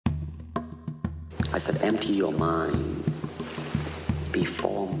I said, empty your mind. Be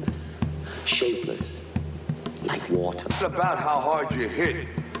formless, shapeless, like water. It's about how hard you hit.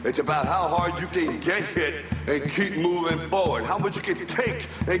 It's about how hard you can get hit and keep moving forward. How much you can take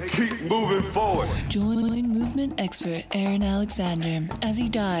and keep moving forward. Join movement expert Aaron Alexander as he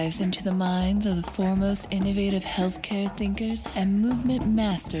dives into the minds of the foremost innovative healthcare thinkers and movement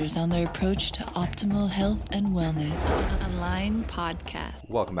masters on their approach to optimal health and wellness. Align Podcast.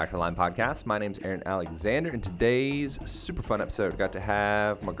 Welcome back to Align Podcast. My name's Aaron Alexander. In today's super fun episode, got to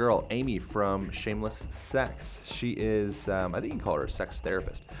have my girl Amy from Shameless Sex. She is, I think you can call her a sex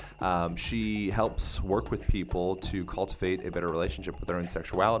therapist. She helps work with people to cultivate a better relationship with their own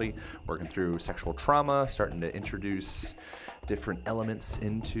sexuality, working through sexual trauma, starting to introduce different elements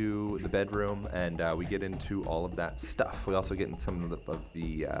into the bedroom, and we get into all of that stuff. We also get into some of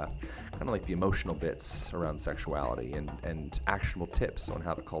the kind of like the emotional bits around sexuality and actionable tips on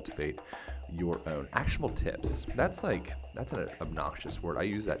how to cultivate your own. Actionable tips. That's an obnoxious word. I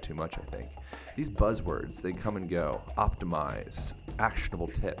use that too much, I think. These buzzwords, they come and go. Optimize, actionable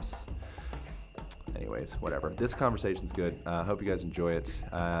tips. Anyways, whatever. This conversation's good. Hope you guys enjoy it.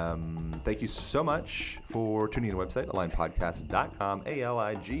 Thank you so much for tuning in to the website, alignpodcast.com,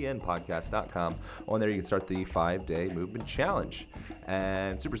 ALIGN podcast.com. On there, you can start the 5-day movement challenge.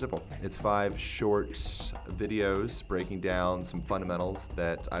 And super simple. It's 5 short videos breaking down some fundamentals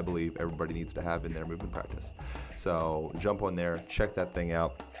that I believe everybody needs to have in their movement practice. So jump on there, check that thing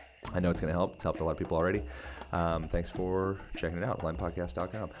out. I know it's going to help. It's helped a lot of people already. Thanks for checking it out,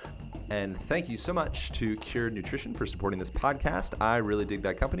 alignpodcast.com. And thank you so much to Cured Nutrition for supporting this podcast. I really dig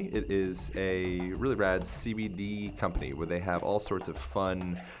that company. It is a really rad CBD company where they have all sorts of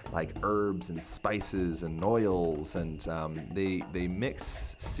fun, like herbs and spices and oils, and they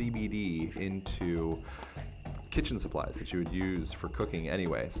mix CBD into kitchen supplies that you would use for cooking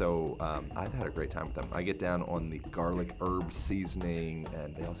anyway. So I've had a great time with them. I get down on the garlic herb seasoning,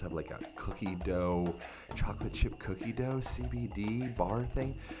 and they also have like a cookie dough, chocolate chip cookie dough CBD bar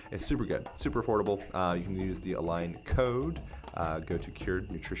thing. It's super good, super affordable. You can use the Align code. Go to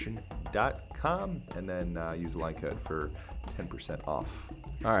curednutrition.com and then use Align code for 10% off.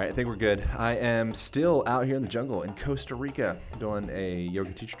 All right, I think we're good. I am still out here in the jungle in Costa Rica doing a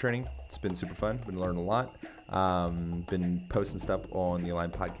yoga teacher training. It's been super fun. Been learning a lot. Been posting stuff on the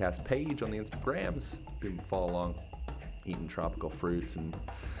Align Podcast page on the Instagrams. People follow along, eating tropical fruits and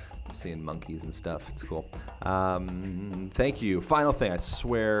seeing monkeys and stuff. It's cool. Thank you. Final thing, I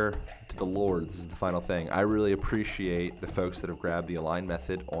swear to the Lord, this is the final thing. I really appreciate the folks that have grabbed the Align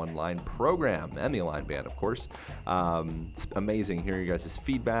Method online program and the Align Band, of course. It's amazing hearing you guys'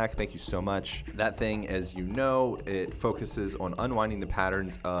 feedback. Thank you so much. That thing, as you know, it focuses on unwinding the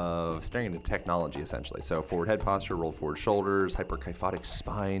patterns of staring into technology, essentially. So forward head posture, rolled forward shoulders, hyperkyphotic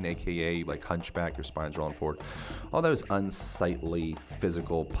spine, aka like hunchback, your spine's rolling forward. All those unsightly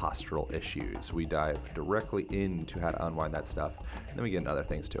physical postural issues. We dive directly into how to unwind that stuff. And then we get into other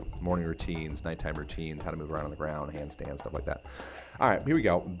things too. Morning routines, nighttime routines, how to move around on the ground, handstands, stuff like that. All right, here we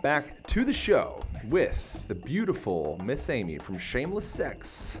go. Back to the show with the beautiful Miss Amy from Shameless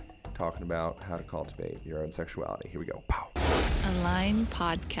Sex, talking about how to cultivate your own sexuality. Here we go. Pow. Align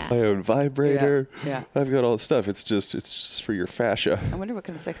Podcast. My own vibrator. Yeah. I've got all this stuff. It's just for your fascia. I wonder what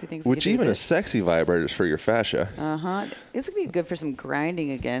kind of sexy things. Which we could even do a sexy vibrator is for your fascia. It's gonna be good for some grinding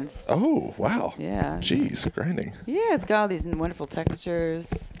against. Oh wow. Yeah. Jeez, grinding. Yeah, it's got all these wonderful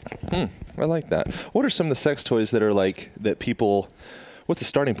textures. I like that. What are some of the sex toys that are like that people? What's the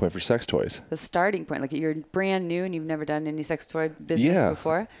starting point for sex toys? The starting point, like you're brand new and you've never done any sex toy business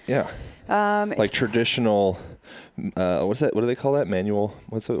before. Yeah. Like traditional. What's that? What do they call that? Manual.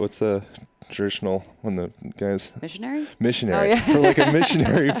 What's the traditional when the guys missionary oh, yeah. For like a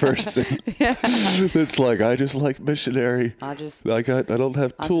missionary person. It's like I just like missionary. I don't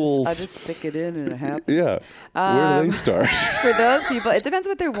have tools. I'll just stick it in and it happens. Yeah. Where do they start? For those people, it depends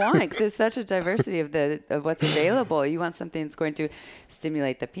what they want, because there's such a diversity of what's available. You want something that's going to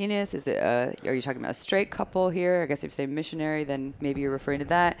stimulate the penis. Is it are you talking about a straight couple here? I guess if you say missionary, then maybe you're referring to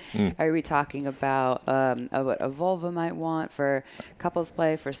that. Are we talking about what a vulva might want for couples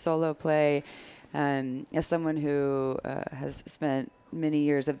play, for solo play? As someone who has spent many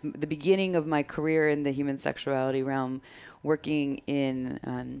years of the beginning of my career in the human sexuality realm, working in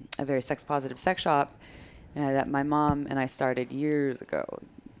a very sex-positive sex shop that my mom and I started years ago,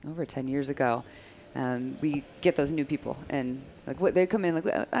 over 10 years ago. We get those new people, and like what they come in like,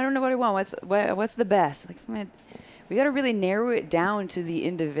 I don't know what I want. What's the best? Like, man, we got to really narrow it down to the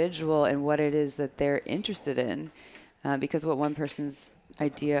individual and what it is that they're interested in, because what one person's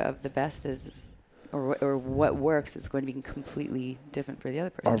idea of the best is or what works is going to be completely different for the other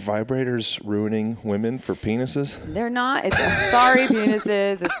person. Are vibrators ruining women for penises? They're not. It's sorry,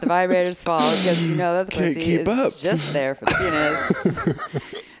 penises. It's the vibrator's fault because you know that the Can't pussy keep is up. just there for the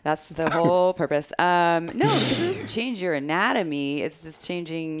penis. That's the whole purpose. No, because it doesn't change your anatomy. It's just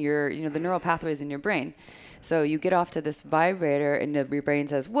changing your, the neural pathways in your brain. So you get off to this vibrator and your brain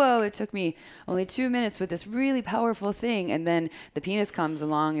says, whoa, it took me only 2 minutes with this really powerful thing. And then the penis comes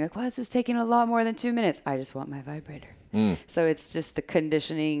along and you're like, well, this is taking a lot more than 2 minutes. I just want my vibrator. So it's just the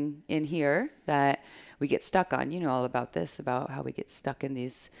conditioning in here that we get stuck on. You know all about this, about how we get stuck in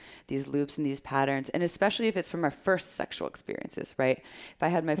these loops and these patterns. And especially if it's from our first sexual experiences, right? If I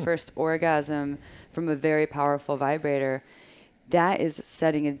had my first orgasm from a very powerful vibrator, that is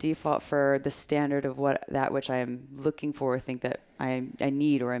setting a default for the standard of that which I am looking for or think that I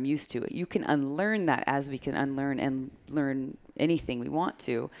need or I'm used to. You can unlearn that as we can unlearn and learn anything we want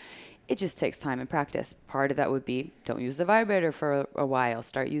to. It just takes time and practice. Part of that would be don't use the vibrator for a while.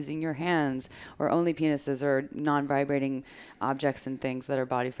 Start using your hands or only penises or non-vibrating objects and things that are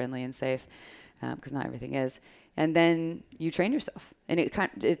body friendly and safe, because not everything is. And then you train yourself, and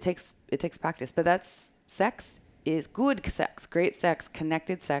it takes practice. But that's sex. Is good sex, great sex,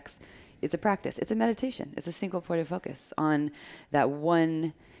 connected sex. It's a practice. It's a meditation. It's a single point of focus on that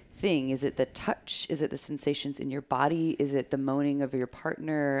one thing. Is it the touch? Is it the sensations in your body? Is it the moaning of your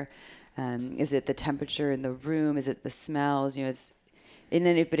partner? Is it the temperature in the room? Is it the smells?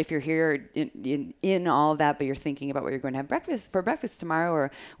 But if you're here in all of that, but you're thinking about what you're going to have for breakfast tomorrow,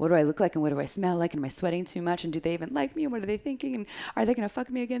 or what do I look like and what do I smell like, and am I sweating too much, and do they even like me, and what are they thinking, and are they going to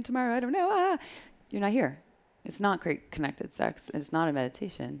fuck me again tomorrow? I don't know. You're not here. It's not great connected sex. It's not a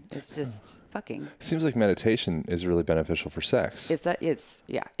meditation. It's just fucking. It seems like meditation is really beneficial for sex. It's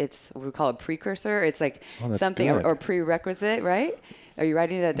what we call a precursor. It's like something good. or prerequisite, right? Are you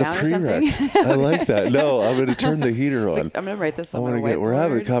writing that down or something? I like that. No, I'm going to turn the heater on. I'm going to write this on my whiteboard. We're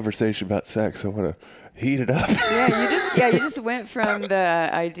having a conversation about sex. I want to heat it up. You just went from the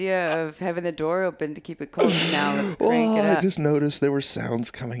idea of having the door open to keep it cold to now let's crank it up. I just noticed there were sounds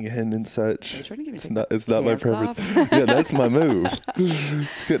coming in and such. Are you trying to give It's not my preference. Yeah, that's my move.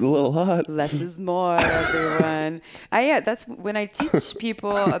 It's getting a little hot. Less is more, everyone. That's when I teach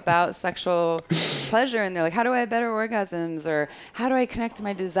people about sexual pleasure, and they're like, how do I have better orgasms, or how do I connect to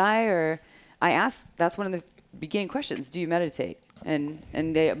my desire? I ask, that's one of the beginning questions. Do you meditate? And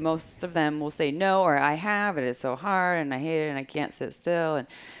most of them will say no, or I have, and it's so hard, and I hate it, and I can't sit still.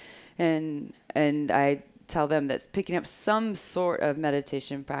 And I tell them that's picking up some sort of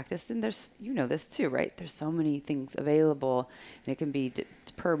meditation practice. And there's, this too, right? There's so many things available, and it can be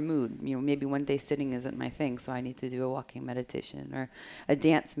per mood. Maybe one day sitting isn't my thing, so I need to do a walking meditation or a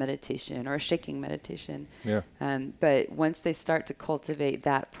dance meditation or a shaking meditation. Yeah. But once they start to cultivate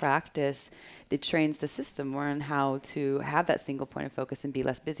that practice, it trains the system more on how to have that single point of focus and be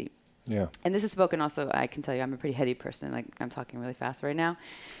less busy. Yeah. And this is spoken also, I can tell you, I'm a pretty heady person. Like, I'm talking really fast right now.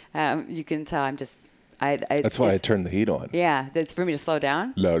 You can tell I'm just... That's why I turned the heat on. Yeah, that's for me to slow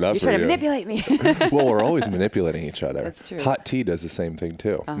down. No, not You're for trying you. to manipulate me. Well, we're always manipulating each other. That's true. Hot tea does the same thing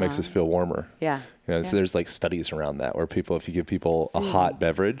too. Makes us feel warmer. Yeah. So there's like studies around that where if you give people a hot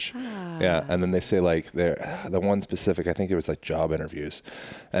beverage, and then they say like the one specific, I think it was like job interviews,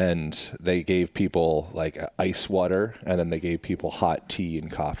 and they gave people like ice water, and then they gave people hot tea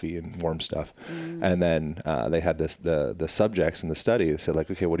and coffee and warm stuff, and then they had the subjects in the study. They said like,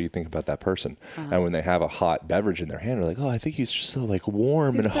 okay, what do you think about that person? And when they have a hot beverage in their hand, they're like, oh, I think he's just so like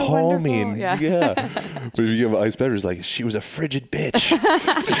warm and so homey, wonderful. and yeah. But if you give an ice beverage, like she was a frigid bitch.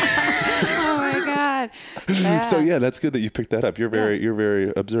 Oh my God. Yeah. So yeah, that's good that you picked that up. You're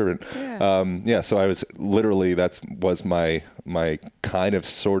very observant. Yeah. So I was literally, was my kind of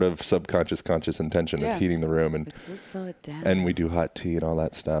sort of subconscious conscious intention of heating the room, and slow it down. And we do hot tea and all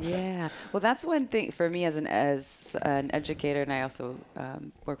that stuff. Yeah. Well, that's one thing for me as an educator, and I also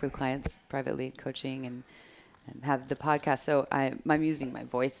work with clients privately, coaching and have the podcast. So I'm using my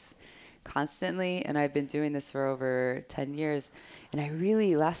voice constantly, and I've been doing this for over 10 years. And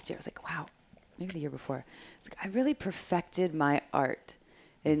last year I was like, wow, maybe the year before, it's like I really perfected my art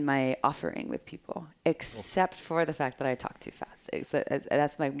in my offering with people, except for the fact that I talk too fast.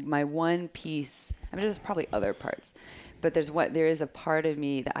 That's my one piece. I mean, there's probably other parts, but there is a part of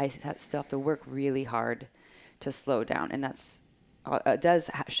me that I still have to work really hard to slow down, and that's does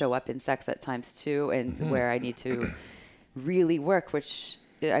show up in sex at times too, and where I need to really work, which.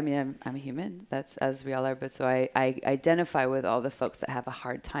 I mean, I'm a human. That's as we all are. But so I identify with all the folks that have a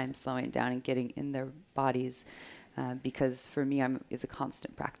hard time slowing down and getting in their bodies, because for me, it's a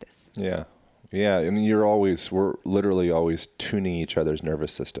constant practice. Yeah, Yeah, I mean, we're literally always tuning each other's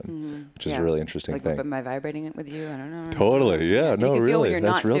nervous system, which is a really interesting like, thing. Am I vibrating it with you? I don't know. Totally, yeah, no, You can really, feel when you're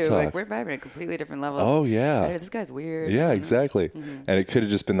that's not real too. talk. Like we're vibrating at completely different levels. Oh, yeah. This guy's weird. Yeah, exactly. And it could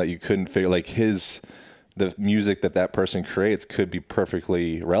have just been that you couldn't figure, like the music that person creates could be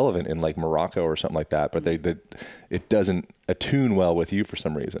perfectly relevant in like Morocco or something like that, but it doesn't attune well with you for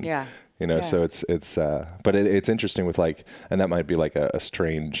some reason. Yeah. You know, so but it's interesting with like, and that might be like a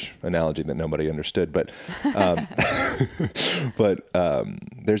strange analogy that nobody understood, but,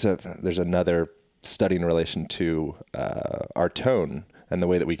 there's another study in relation to, our tone and the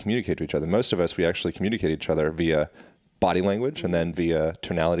way that we communicate to each other. Most of us, we actually communicate each other via body language and then via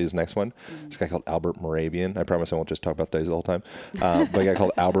tonality is the next one. There's a guy called Albert Morabian. I promise I won't just talk about those the whole time. But a guy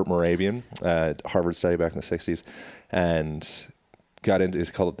called Albert Morabian, Harvard study back in the 60s, and it's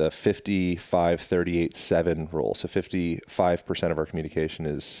called the 55-38-7 rule. So 55% of our communication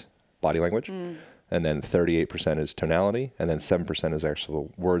is body language, and then 38% is tonality, and then 7% is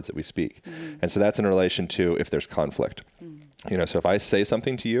actual words that we speak. And so that's in relation to if there's conflict. You know, so if I say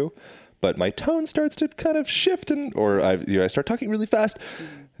something to you, but my tone starts to kind of shift, or I start talking really fast,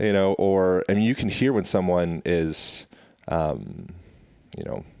 you know, or I mean, you can hear when someone is, you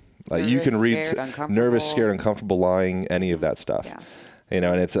know, like you can read nervous, scared, uncomfortable, lying, any of that stuff. Yeah. You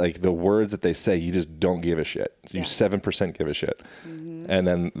know, and it's like the words that they say, you just don't give a shit. You 7% give a shit. And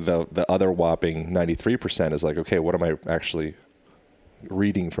then the other whopping 93% is like, okay, what am I actually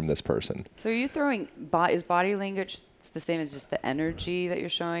reading from this person? So are you throwing, is body language the same as just the energy that you're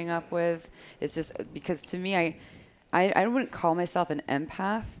showing up with? It's just because to me, I wouldn't call myself an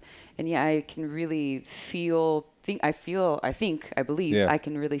empath, and yet I can really I believe I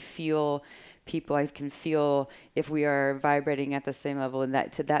can really feel people. I can feel if we are vibrating at the same level, and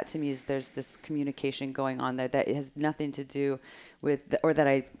that to me is there's this communication going on there that has nothing to do with, or that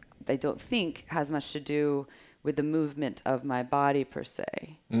I don't think has much to do with the movement of my body per se.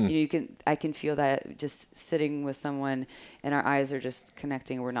 You know, I can feel that just sitting with someone and our eyes are just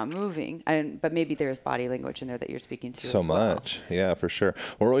connecting, we're not moving. But maybe there's body language in there that you're speaking to as well. Much. Yeah, for sure.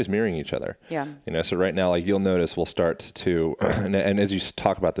 We're always mirroring each other. Yeah. You know, so right now, like you'll notice we'll start to, and as you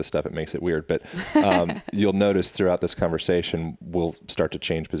talk about this stuff, it makes it weird, but you'll notice throughout this conversation, we'll start to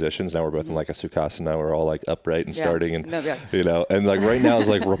change positions. Now we're both in like a sukhasana. We're all like upright and starting and, you know, and like right now is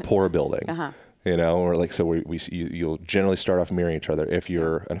like rapport building. You know, or like, so you'll generally start off mirroring each other if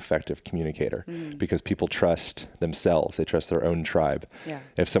you're an effective communicator, because people trust themselves. They trust their own tribe. Yeah.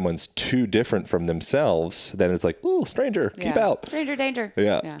 If someone's too different from themselves, then it's like, ooh, stranger, keep out. Stranger danger.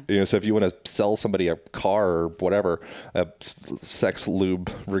 Yeah. You know, so if you want to sell somebody a car or whatever, a sex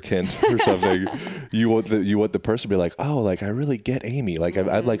lubricant or something, you want the person to be like, oh, like I really get Amy. Like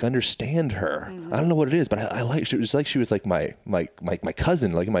I like understand her. I don't know what it is, but I like, she was like my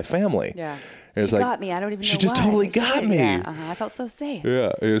cousin, like in my family. Yeah. She got me. I don't even know why. She just totally got me. Yeah. I felt so safe.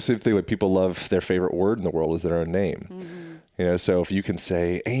 Yeah. You know, same thing. Like people love their favorite word in the world is their own name. You know, so if you can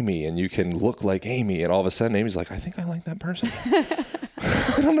say Amy and you can look like Amy, and all of a sudden Amy's like, I think I like that person.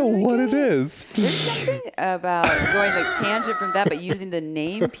 I don't know what it is. There's something about going like tangent from that, but using the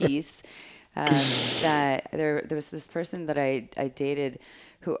name piece. That there was this person that I dated,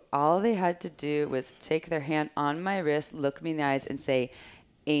 who all they had to do was take their hand on my wrist, look me in the eyes, and say,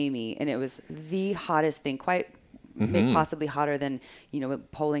 Amy, and it was the hottest thing, maybe possibly hotter than, you know,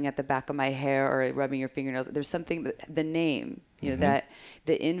 pulling at the back of my hair or rubbing your fingernails. There's something, the name, you know, that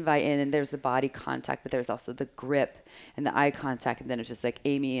the invite in, and there's the body contact, but there's also the grip and the eye contact, and then it's just like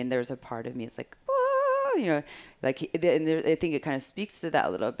Amy, and there's a part of me, it's like, oh, you know, like, and I think it kind of speaks to that a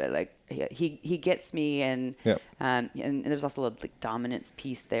little bit, like he gets me, and and there's also a like dominance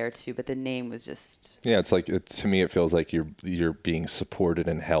piece there too, but the name was just it's like to me it feels like you're being supported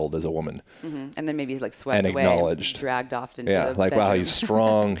and held as a woman, and then maybe like swept and away, acknowledged, and dragged off into the like bedroom. Wow, he's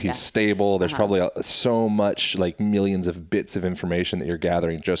strong, he's stable. There's probably so much, like millions of bits of information that you're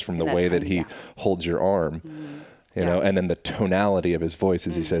gathering just from the way that he holds your arm. You know, and then the tonality of his voice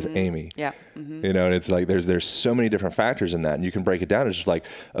as he says Amy. Yeah. You know, and it's like there's so many different factors in that, and you can break it down. It's just like,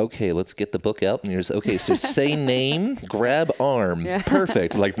 okay, let's get the book out, and you're just okay. So say name, grab arm,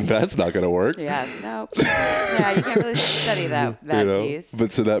 perfect. Like that's not going to work. Yeah, no. Yeah, you can't really study that you know? Piece.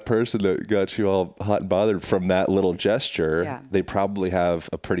 But so that person that got you all hot and bothered from that little gesture, they probably have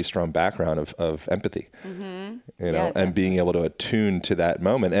a pretty strong background of empathy. You know, and being able to attune to that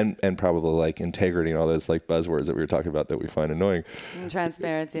moment, and probably like integrity and all those like buzzwords that we were talking about that we find annoying.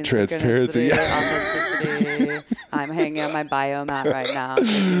 Transparency. And Transparency, authenticity. I'm hanging on my biomat right now.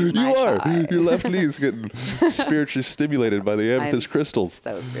 You are. Your left knee is getting spiritually stimulated by the amethyst crystals.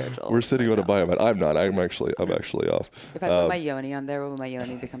 So spiritual. We're sitting on a biomat. I'm not. I'm actually off. If I put my yoni on there, will my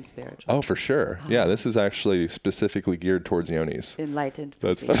yoni become spiritual? Oh, for sure. Yeah, this is actually specifically geared towards yonis. Enlightened.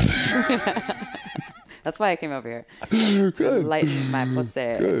 That's pussy. That's why I came over here. To enlighten my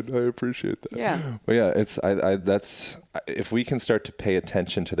pussy. Good. I appreciate that. Yeah. Well, yeah, it's that's if we can start to pay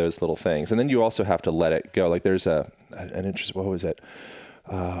attention to those little things, and then you also have to let it go. Like there's an interest. What was it?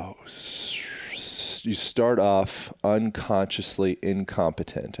 You start off unconsciously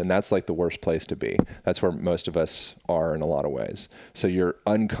incompetent, and that's like the worst place to be. That's where most of us are in a lot of ways. So you're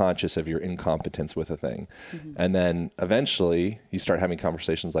unconscious of your incompetence with a thing. And then eventually you start having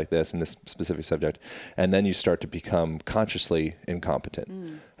conversations like this in this specific subject, and then you start to become consciously incompetent.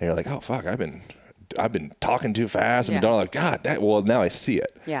 And you're like, oh fuck, I've been talking too fast. I've been doing all that. God, well, now I see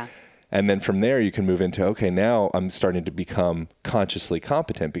it. Yeah. And then from there, you can move into, okay, now I'm starting to become consciously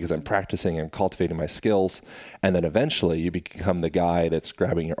competent because I'm practicing and cultivating my skills. And then eventually you become the guy that's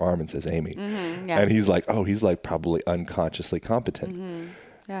grabbing your arm and says, Amy. And he's like, oh, he's like probably unconsciously competent.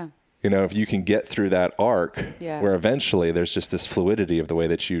 Yeah. You know, if you can get through that arc where eventually there's just this fluidity of the way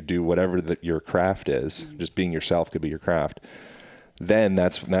that you do whatever that your craft is, just being yourself could be your craft. Then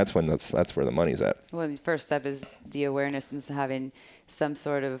that's where the money's at. Well, the first step is the awareness and having some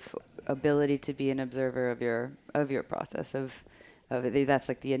sort of ability to be an observer of your process of that's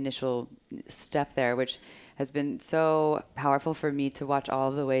like the initial step there, which has been so powerful for me to watch all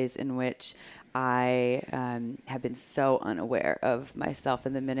of the ways in which I have been so unaware of myself.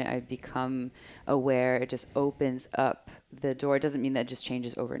 And the minute I become aware, it just opens up the door. It doesn't mean that it just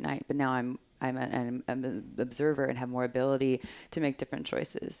changes overnight, but now I'm an observer and have more ability to make different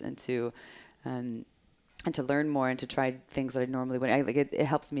choices and to learn more and to try things that I normally wouldn't. It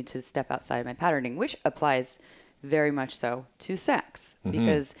helps me to step outside my patterning, which applies very much so to sex,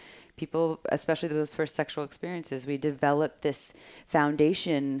 because people, especially those first sexual experiences, we develop this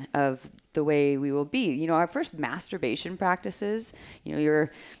foundation of the way we will be. You know, our first masturbation practices, you know,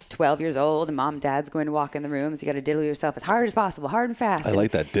 you're 12 years old and mom and dad's going to walk in the room, so you got to diddle yourself as hard as possible, hard and fast. I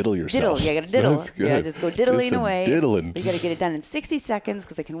like that, diddle yourself. Diddle, yeah, you got to diddle. That's good. Yeah, just go diddling away. Diddling. You got to get it done in 60 seconds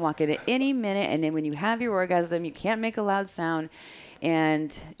because it can walk in at any minute. And then when you have your orgasm, you can't make a loud sound.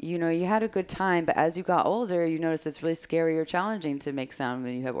 And, you know, you had a good time, but as you got older, you notice it's really scary or challenging to make sound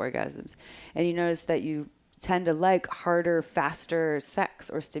when you have orgasms. And you notice that you tend to like harder, faster sex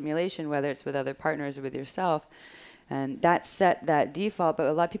or stimulation, whether it's with other partners or with yourself. And that set that default, but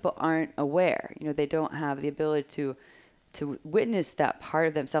a lot of people aren't aware. You know, they don't have the ability to witness that part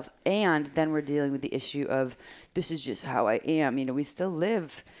of themselves. And then we're dealing with the issue of, this is just how I am. You know, we still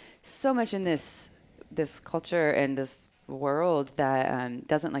live so much in this culture and this world that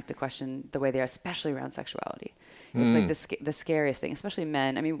doesn't like to question the way they are, especially around sexuality. It's like the scariest thing, especially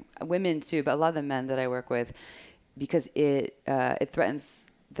men. I mean, women too, but a lot of the men that I work with, because it threatens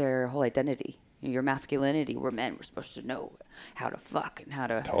their whole identity. You know, your masculinity. We're men. We're supposed to know how to fuck and how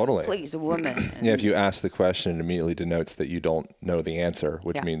to please a woman. Yeah, if you ask the question, it immediately denotes that you don't know the answer,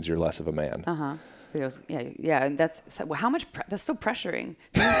 which means you're less of a man. Yeah, and that's how much. That's so pressuring.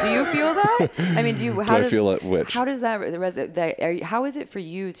 Do you feel that? I mean, How I feel it? Which? How does how is it for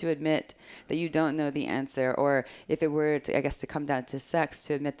you to admit that you don't know the answer, or if it were to, I guess, to come down to sex,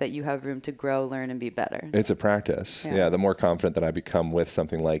 to admit that you have room to grow, learn, and be better? It's a practice. Yeah, the more confident that I become with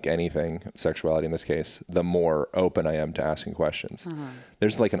something like anything, sexuality in this case, the more open I am to asking questions.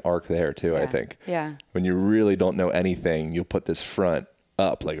 There's like an arc there too. I think. Yeah. When you really don't know anything, you'll put this front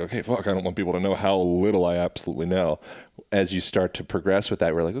up, like, okay, fuck, I don't want people to know how little I absolutely know. As you start to progress with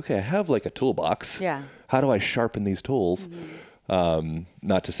that, we're like, okay, I have like a toolbox. Yeah. How do I sharpen these tools?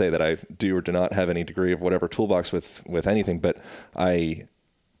 Not to say that I do or do not have any degree of whatever toolbox with anything, but I've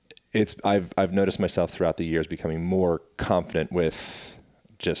noticed myself throughout the years becoming more confident with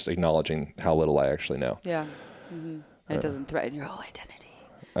just acknowledging how little I actually know. Yeah. And it doesn't threaten your whole identity.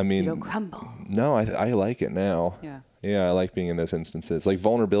 I mean, you don't crumble. No, I like it now. Yeah. Yeah, I like being in those instances. Like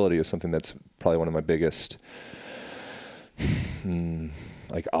vulnerability is something that's probably one of my biggest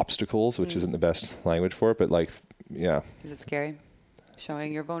like obstacles, which isn't the best language for it, but like, yeah. Is it scary?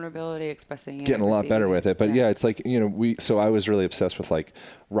 Showing your vulnerability, expressing it. Getting a lot better with it. But yeah, it's like, you know, so I was really obsessed with like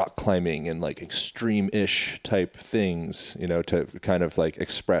rock climbing and like extreme-ish type things, you know, to kind of like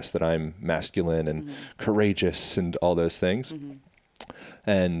express that I'm masculine and courageous and all those things.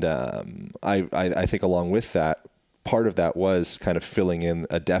 And I think along with that, part of that was kind of filling in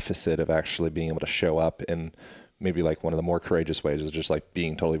a deficit of actually being able to show up in maybe like one of the more courageous ways is just like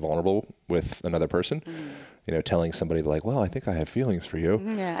being totally vulnerable with another person. telling somebody like, well, I think I have feelings for you.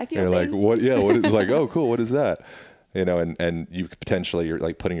 Yeah, I feel and you're things. like, what? Yeah, what is like, oh, cool. What is that? And you potentially, you're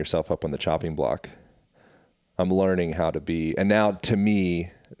like putting yourself up on the chopping block. I'm learning how to be, and now to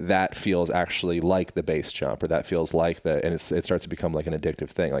me, that feels actually like the base jump, or that feels like and it starts to become like an addictive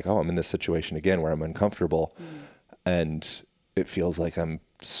thing. Like, oh, I'm in this situation again where I'm uncomfortable, and it feels like I'm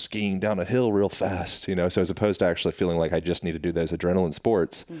skiing down a hill real fast, So as opposed to actually feeling like I just need to do those adrenaline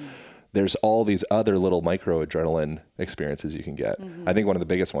sports, there's all these other little micro adrenaline experiences you can get. I think one of the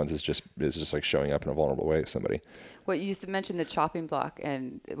biggest ones is just like showing up in a vulnerable way to somebody. Well, you used to mention the chopping block,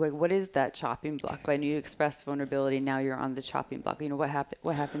 and like, what is that chopping block? When you express vulnerability, now you're on the chopping block. What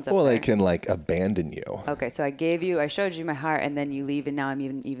happens up there? Well, they can like abandon you. Okay, so I showed you my heart, and then you leave, and now I'm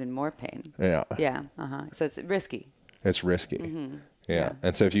even more pain. Yeah. Yeah. So it's risky. It's risky. Yeah.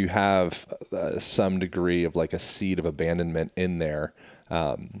 And so if you have some degree of like a seed of abandonment in there,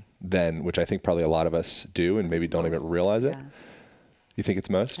 then, which I think probably a lot of us do and maybe don't even realize it. Yeah. You think it's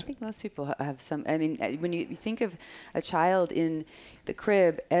most? I think most people have some. I mean, when you think of a child in the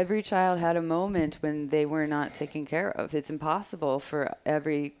crib, every child had a moment when they were not taken care of. It's impossible for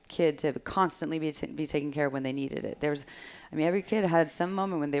every kid to constantly be taken care of when they needed it. Every kid had some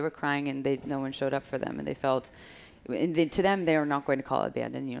moment when they were crying and no one showed up for them, and they felt. And to them, they are not going to call it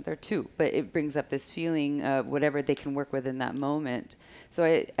abandoned. They're two, but it brings up this feeling of whatever they can work with in that moment. So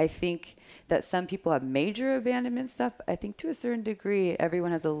I think that some people have major abandonment stuff. I think to a certain degree,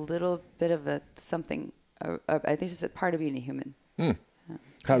 everyone has a little bit of something. I think it's just a part of being a human.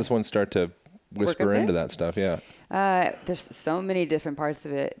 How does one start to whisper into that stuff? Yeah. There's so many different parts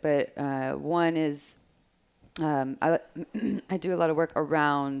of it, but one is I do a lot of work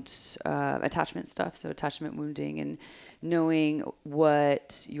around attachment stuff, so attachment wounding and knowing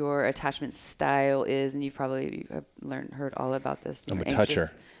what your attachment style is, and you probably have heard all about this. I'm a toucher.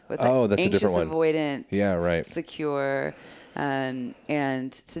 That's a different anxious one. Avoidant. Yeah, right. Secure. And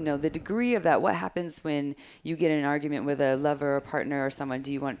to know the degree of that. What happens when you get in an argument with a lover or partner or someone?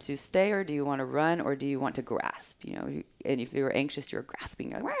 Do you want to stay, or do you want to run, or do you want to grasp? And if you're anxious, you're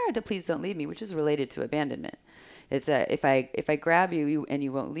grasping. You're like, please don't leave me, which is related to abandonment. It's if I grab you and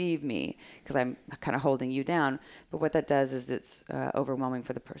you won't leave me because I'm kind of holding you down. But what that does is it's overwhelming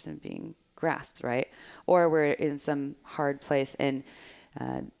for the person being grasped, right? Or we're in some hard place and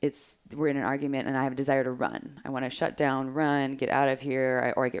we're in an argument and I have a desire to run. I want to shut down, run, get out of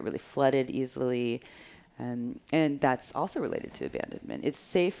here, or I get really flooded easily. And that's also related to abandonment. It's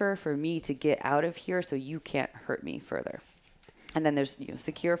safer for me to get out of here so you can't hurt me further. And then there's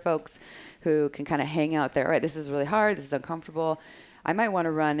secure folks who can kind of hang out there. All right, this is really hard. This is uncomfortable. I might want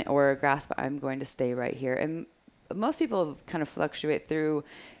to run or grasp, but I'm going to stay right here. And most people kind of fluctuate through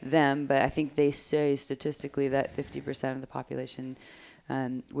them, but I think they say statistically that 50% of the population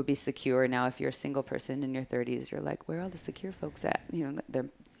would be secure. Now, if you're a single person in your 30s, you're like, where are all the secure folks at? They're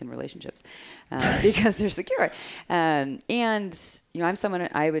in relationships because they're secure. And I'm someone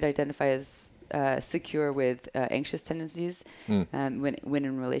I would identify as secure with anxious tendencies when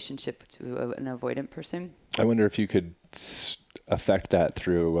in relationship to an avoidant person. I wonder if you could affect that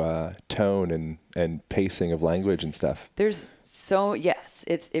through tone and pacing of language and stuff. Yes,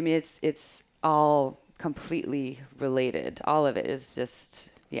 it's all completely related. All of it is just,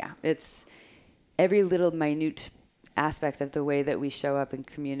 it's every little minute aspect of the way that we show up and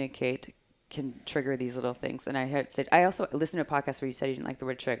communicate can trigger these little things. And I also listened to a podcast where you said you didn't like the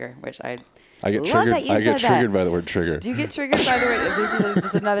word trigger, which I get triggered. I get triggered by the word trigger. Do you get triggered by the word? This is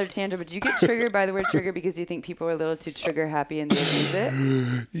just another tangent, but do you get triggered by the word trigger because you think people are a little too trigger happy and they use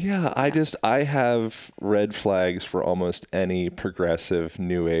it? Yeah, I have red flags for almost any progressive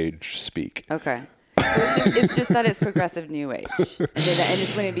new age speak. Okay. So it's just that it's progressive new age, and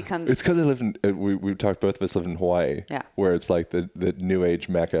it's when it becomes. It's because I live in. We talked. Both of us live in Hawaii, where it's like the new age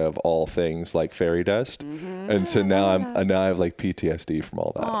mecca of all things, like fairy dust, and so now I have like PTSD from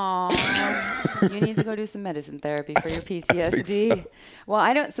all that. Aww. You need to go do some medicine therapy for your PTSD. So. Well,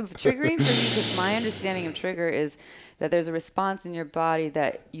 I don't. So triggering for me, because my understanding of trigger is that there's a response in your body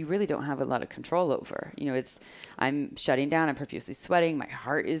that you really don't have a lot of control over. I'm shutting down, I'm profusely sweating, my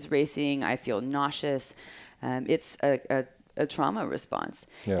heart is racing, I feel nauseous. It's a trauma response.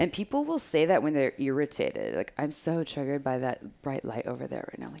 Yeah. And people will say that when they're irritated. Like, I'm so triggered by that bright light over there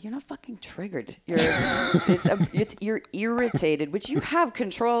right now. Like, you're not fucking triggered. You're irritated, which you have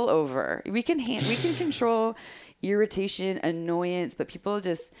control over. We can control irritation, annoyance, but people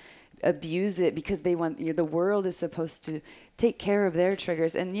just abuse it because they want the world is supposed to take care of their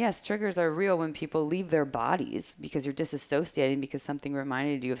triggers. And yes, triggers are real when people leave their bodies because you're disassociating because something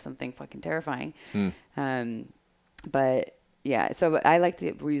reminded you of something fucking terrifying. But Yeah, so I like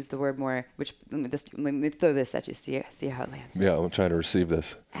to use the word more, which let me throw this at you, see how it lands. Yeah, I'm trying to receive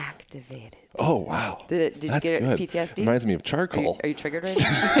this. Activated. Oh, wow. Did you That's get good. PTSD? Reminds me of charcoal. Are you triggered right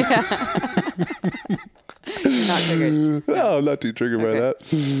now? You're not triggered. No, I'm not too triggered by that.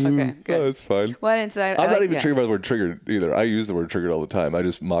 Okay, good. No, it's fine. Well, and so I'm not even triggered by the word triggered either. I use the word triggered all the time. I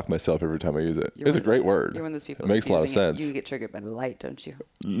just mock myself every time I use it. It's a great word. You're one of those people. It makes a lot of sense. You get triggered by the light, don't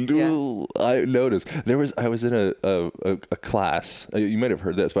you? I noticed I was in a class. You might have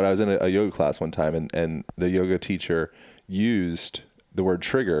heard this, but I was in a yoga class one time, and the yoga teacher used the word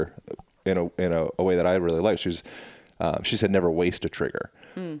trigger in a way that I really liked. She said never waste a trigger,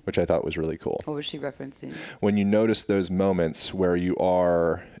 which I thought was really cool. What was she referencing? When you notice those moments where you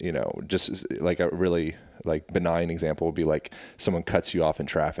are, just like a really like benign example would be like someone cuts you off in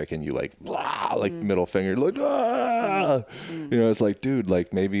traffic and you like, blah, like middle finger, like, ah! It's like, dude,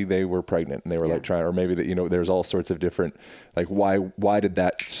 like maybe they were pregnant and they were like trying, or maybe that, there's all sorts of different, like why did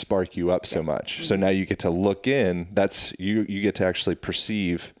that spark you up so much? So now you get to look in, that's, you get to actually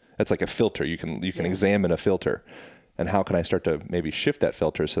perceive, that's like a filter. You can examine a filter. And how can I start to maybe shift that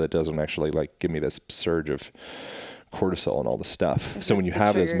filter so that it doesn't actually like give me this surge of cortisol and all the stuff. So when you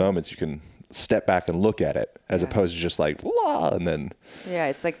have those moments, you can step back and look at it as opposed to just like, blah, and then. Yeah,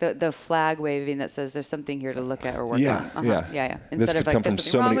 it's like the flag waving that says there's something here to look at or work on. Yeah. Instead of like, there's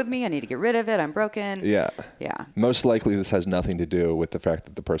something wrong with me, I need to get rid of it, I'm broken. Yeah. Yeah. Most likely this has nothing to do with the fact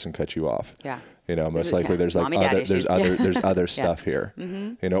that the person cut you off. Yeah. Most likely there's like there's other stuff here,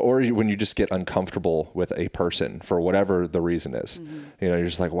 or when you just get uncomfortable with a person for whatever the reason is, you're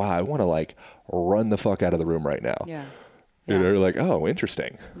just like, wow, I want to like run the fuck out of the room right now. Yeah. You're like, oh,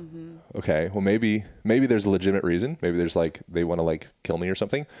 interesting. Okay. Well, maybe there's a legitimate reason. Maybe there's like, they want to like kill me or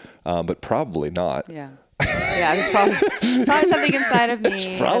something. But probably not. Yeah. Yeah, there's probably something inside of me.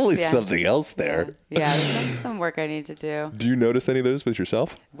 There's probably something else there. Yeah, there's some work I need to do. Do you notice any of those with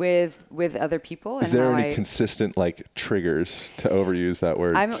yourself? With other people? Is there any consistent like triggers, to overuse that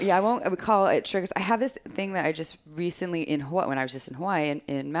word? I would call it triggers. I have this thing that I just recently in Hawaii, when I was just in Hawaii,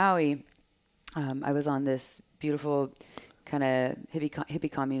 in Maui, I was on this beautiful kind of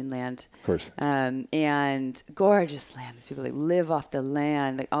hippie commune land. Of course. And gorgeous land. These people, they live off the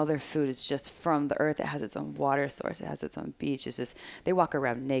land. Like all their food is just from the earth. It has its own water source. It has its own beach. It's just, they walk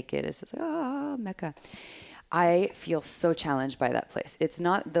around naked. It's just like, Mecca. I feel so challenged by that place. It's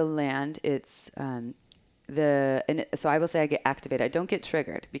not the land. It's so I will say I get activated. I don't get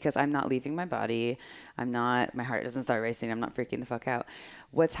triggered because I'm not leaving my body. My heart doesn't start racing. I'm not freaking the fuck out.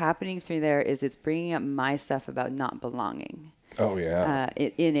 What's happening for me there is it's bringing up my stuff about not belonging. Oh yeah.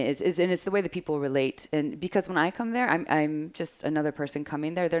 It's the way that people relate. And because when I come there, I'm just another person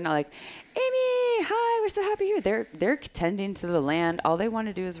coming there. They're not like, Amy, hi, we're so happy you're here. They're tending to the land. All they want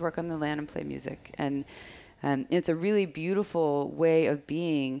to do is work on the land and play music. And it's a really beautiful way of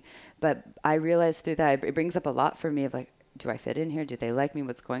being. But I realized through that, it brings up a lot for me of like, do I fit in here? Do they like me?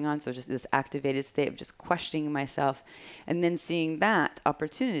 What's going on? So just this activated state of just questioning myself and then seeing that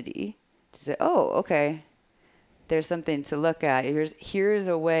opportunity to say, oh, okay, there's something to look at. Here's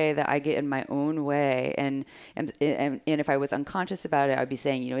a way that I get in my own way. And if I was unconscious about it, I'd be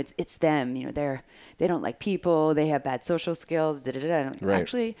saying, it's them, they don't like people. They have bad social skills. Right.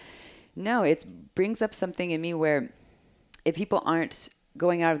 Actually, no, it brings up something in me where if people aren't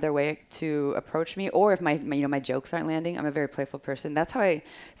going out of their way to approach me, or if my jokes aren't landing, I'm a very playful person. That's how I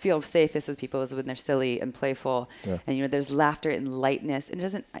feel safest with people, is when they're silly and playful. Yeah. And there's laughter and lightness, and it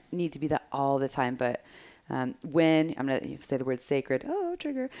doesn't need to be that all the time. But when I'm gonna say the word sacred,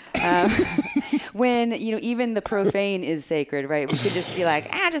 trigger. When even the profane is sacred, right? We could just be like,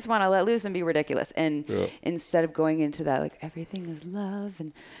 I just want to let loose and be ridiculous, and instead of going into that like everything is love,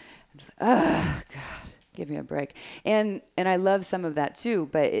 and I'm just like, oh God. Give me a break. And I love some of that too,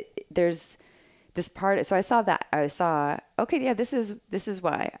 but there's this part. So I saw, okay, yeah, this is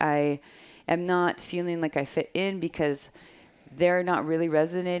why I am not feeling like I fit in, because they're not really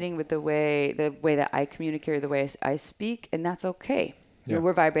resonating with the way that I communicate, or the way I speak. And that's okay. Yeah.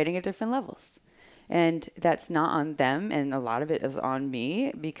 We're vibrating at different levels, and that's not on them. And a lot of it is on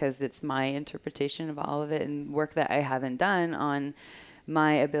me, because it's my interpretation of all of it and work that I haven't done on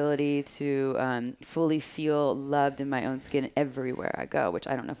my ability to fully feel loved in my own skin everywhere I go, which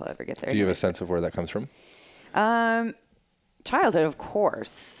I don't know if I'll ever get there. Do you have a sense of where that comes from? Childhood, of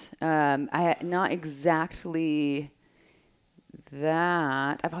course. Not exactly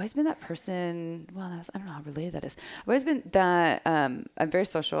that. I've always been that person. Well, I don't know how related that is. I've always been that. I'm very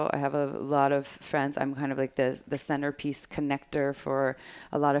social. I have a lot of friends. I'm kind of like the centerpiece connector for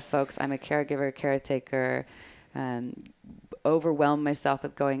a lot of folks. I'm a caregiver, caretaker. Overwhelm myself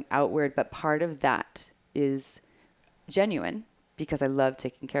with going outward, but part of that is genuine because I love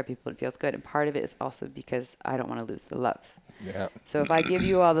taking care of people and it feels good. And part of it is also because I don't want to lose the love. Yeah. So if I give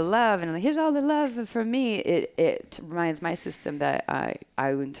you all the love and I'm like, here's all the love from me, it reminds my system that I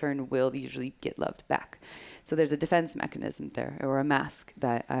in turn will usually get loved back. So there's a defense mechanism there, or a mask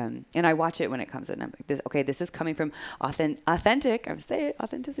that, and I watch it when it comes in. I'm like, this is coming from authentic. I'm say it,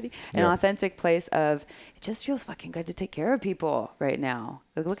 authenticity, an authentic place of it just feels fucking good to take care of people right now.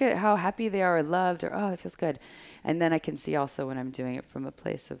 Like, look at how happy they are, or loved, or it feels good. And then I can see also when I'm doing it from a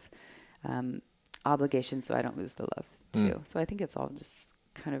place of obligation, so I don't lose the love too. So I think it's all just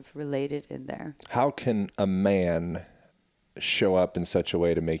kind of related in there. How can a man show up in such a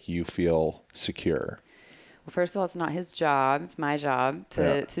way to make you feel secure? Well, first of all, it's not his job. It's my job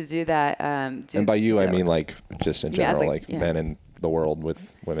to do that. And by you, I mean like just in general, like men in the world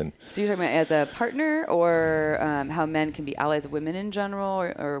with women. So you're talking about as a partner, or how men can be allies of women in general,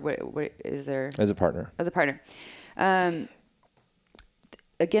 or what is there? As a partner. As a partner.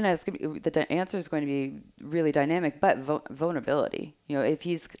 Again, it's gonna be, the answer is going to be really dynamic, but vulnerability. You know, if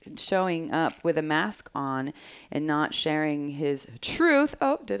he's showing up with a mask on and not sharing his truth.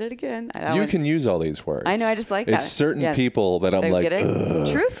 Oh, did it again. You can use all these words. I know, I just like that. It's certain people that I'm like,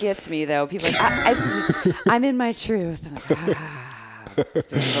 truth gets me though. People are like, I'm in my truth. I'm like,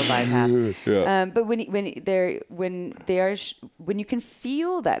 spiritual bypass. Yeah. But when you can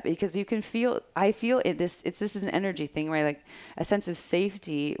feel that, because you can feel, I feel it, this is an energy thing, right? Like a sense of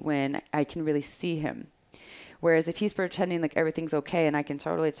safety when I can really see him. Whereas if he's pretending like everything's okay and I can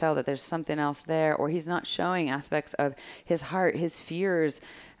totally tell that there's something else there, or he's not showing aspects of his heart, his fears.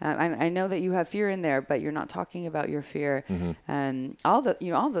 I know that you have fear in there, but you're not talking about your fear. All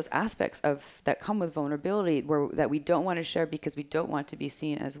those aspects of that come with vulnerability, that we don't want to share because we don't want to be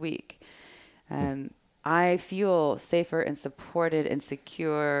seen as weak. I feel safer and supported and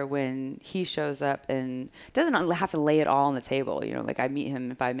secure when he shows up and doesn't have to lay it all on the table. You know, like I meet him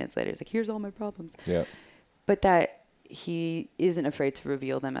and 5 minutes later, he's like, here's all my problems. Yeah. But that he isn't afraid to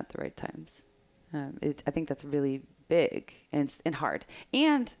reveal them at the right times. I think that's really big and hard.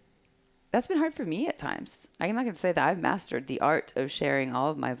 And that's been hard for me at times. I'm not going to say that I've mastered the art of sharing all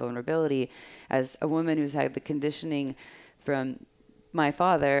of my vulnerability as a woman who's had the conditioning from my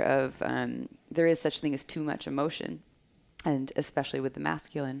father of there is such thing as too much emotion, and especially with the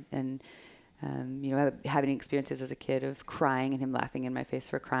masculine. And having experiences as a kid of crying and him laughing in my face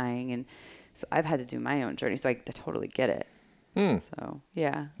for crying, and so I've had to do my own journey. So I totally get it. So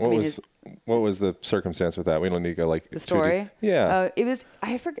yeah. What was the circumstance with that? We don't need to go like the story. Yeah. It was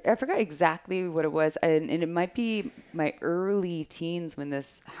I forgot exactly what it was, and it might be my early teens when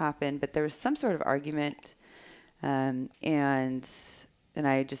this happened. But there was some sort of argument, and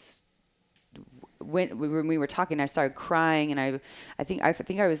I just when we were talking, I started crying, and I think I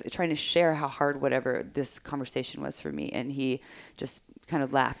was trying to share how hard whatever this conversation was for me, and he just kind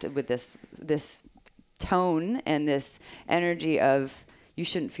of laughed with this tone and this energy of, you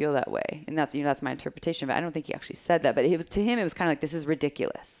shouldn't feel that way. And that's my interpretation, but I don't think he actually said that, but to him it was kind of like, this is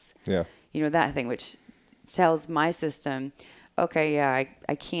ridiculous. Yeah. That thing, which tells my system, okay, yeah,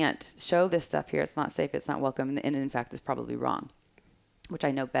 I can't show this stuff here. It's not safe. It's not welcome. And in fact, it's probably wrong, which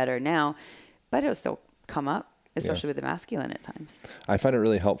I know better now, but it'll still come up, especially with the masculine at times. I find it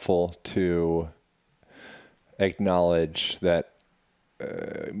really helpful to acknowledge that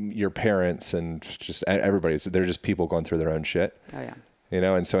your parents and just everybody, they're just people going through their own shit. Oh yeah.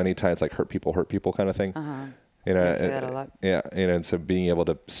 And so anytime it's like hurt people kind of thing. I say that a lot. Yeah. And so being able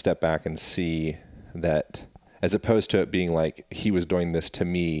to step back and see that, as opposed to it being like he was doing this to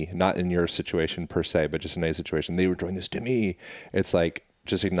me, not in your situation per se, but just in a situation, they were doing this to me. It's like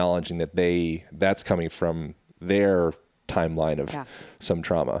just acknowledging that that's coming from their timeline of some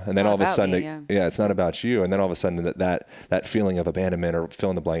trauma, and then all of a sudden it's not about you, and then all of a sudden that feeling of abandonment or fill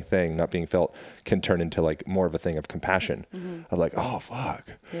in the blank thing not being felt can turn into like more of a thing of compassion, of like, oh fuck,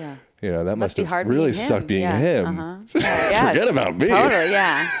 that must have really sucked being him. Forget about me. Totally.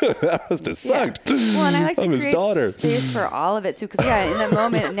 That must have sucked. Well, and I like to create space for all of it too, because in that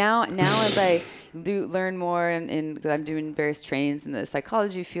moment now as I do learn more, and I'm doing various trainings in the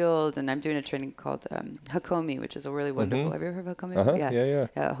psychology field, and I'm doing a training called Hakomi, which is a really wonderful. Have you ever heard of Hakomi?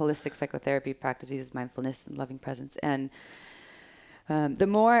 Yeah. Holistic psychotherapy practice uses mindfulness and loving presence. And the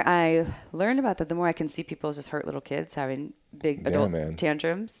more I learn about that, the more I can see people as just hurt little kids having big adult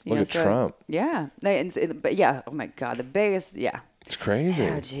tantrums. Look at Trump. Yeah. But yeah. Oh my God. The biggest. Yeah. It's crazy.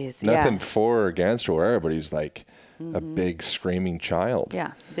 Oh geez. Nothing for or against or whatever, but he's like a big screaming child.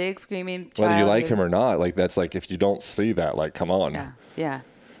 Yeah. Big screaming child. Whether you like him or not, like that's like, if you don't see that, like, come on. Yeah.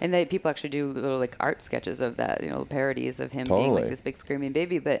 And people actually do little like art sketches of that, parodies of him being Totally. like this big screaming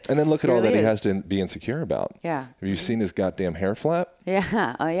baby. But And then look at he all that really he is. has to be insecure about. Yeah. Have you seen his goddamn hair flap?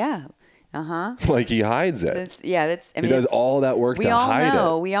 Yeah. Oh yeah. Like he hides it. That's. I He mean, does it's- all that work We to all hide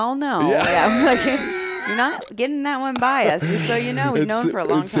know. it. We all know. Yeah. Like, you're not getting that one by us, just so you know. We've known for a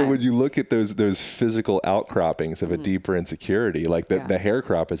long time. So when you look at those physical outcroppings of a deeper insecurity, like the hair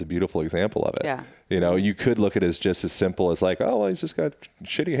crop is a beautiful example of it. Yeah. You could look at it as just as simple as like, oh, well, he's just got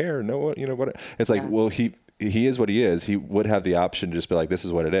shitty hair. No, what? It's like, well, he is what he is. He would have the option to just be like, this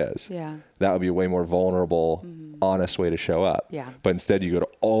is what it is. Yeah. That would be a way more vulnerable, honest way to show up. Yeah. But instead you go to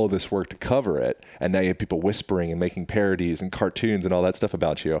all this work to cover it. And now you have people whispering and making parodies and cartoons and all that stuff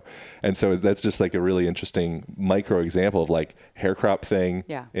about you. And so that's just like a really interesting micro example of like hair crop thing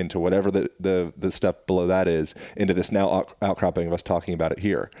Yeah. into whatever the stuff below that is, into this now outcropping of us talking about it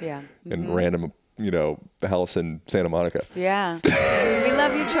here. Yeah. In random, house in Santa Monica. Yeah. We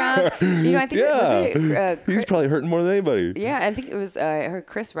love you, Trump. I think was it, He's probably hurting more than anybody. Yeah, I think it was. I heard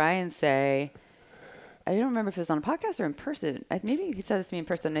Chris Ryan say. I don't remember if it was on a podcast or in person. Maybe he said this to me in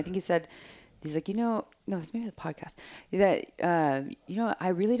person. I think he said, he's like, no, it was maybe the podcast. That I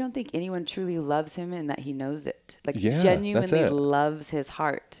really don't think anyone truly loves him, and that he knows it. Like genuinely loves his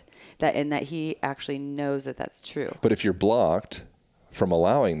heart. That he actually knows that that's true. But if you're blocked from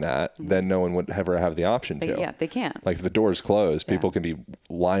allowing that, then no one would ever have the option to. Yeah, they can't. Like if the door's closed, Yeah. people can be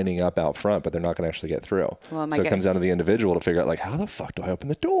lining up out front, but they're not going to actually get through. Well, my so it comes down to guess- the individual to figure out like, how the fuck do I open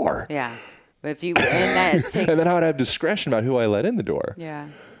the door? Yeah. But if you and that takes. And then how would I have discretion about who I let in the door? Yeah.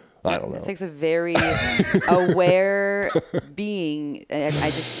 I don't know. It takes a very aware being.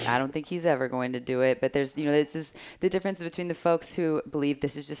 I don't think he's ever going to do it. But there's, this is the difference between the folks who believe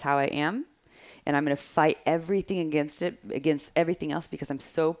this is just how I am, and I'm going to fight everything against everything else because I'm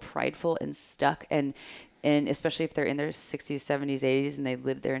so prideful and stuck, and especially if they're in their 60s, 70s, 80s, and they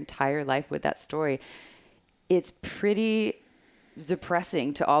lived their entire life with that story, it's pretty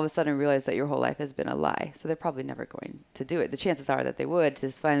depressing to all of a sudden realize that your whole life has been a lie. So they're probably never going to do it. The chances are that they would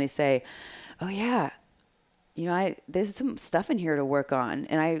just finally say, oh yeah, there's some stuff in here to work on,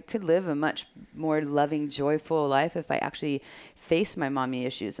 and I could live a much more loving, joyful life if I actually face my mommy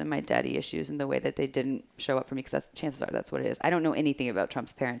issues and my daddy issues in the way that they didn't show up for me, because chances are that's what it is. I don't know anything about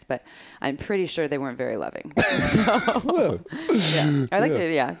Trump's parents, but I'm pretty sure they weren't very loving. So, yeah. I'd like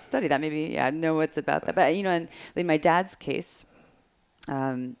to study that, maybe know what's about that. But in my dad's case,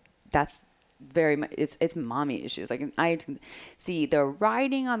 that's very much it's mommy issues. Like I can see the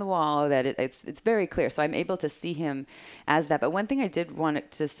writing on the wall that it's very clear. So I'm able to see him as that. But one thing I did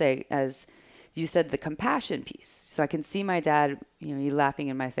want to say, as you said, the compassion piece. So I can see my dad, he laughing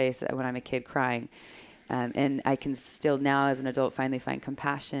in my face when I'm a kid crying. And I can still now as an adult finally find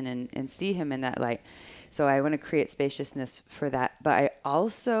compassion and see him in that light. So I want to create spaciousness for that. But I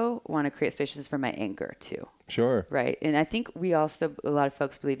also want to create spaciousness for my anger too. Sure. Right. And I think a lot of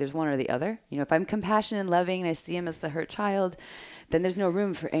folks believe there's one or the other. If I'm compassionate and loving and I see him as the hurt child, then there's no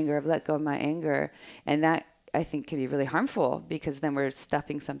room for anger. I've let go of my anger. And that, I think, can be really harmful, because then we're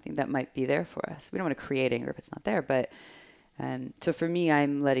stuffing something that might be there for us. We don't want to create anger if it's not there. But so for me,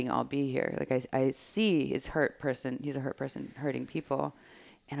 I'm letting it all be here. Like I see he's a hurt person hurting people,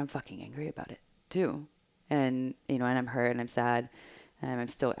 and I'm fucking angry about it too. And, and I'm hurt and I'm sad. I'm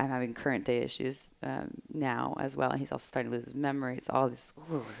having current day issues now as well. And he's also starting to lose his memory. It's all this.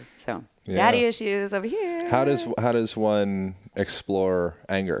 So daddy issues over here. How does one explore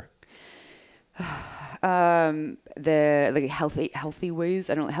anger? The healthy ways.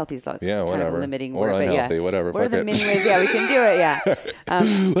 I don't know. Healthy is kind whatever. of a limiting Or word, unhealthy, but yeah. whatever. What are Fuck the it. many ways? Yeah, we can do it. Yeah.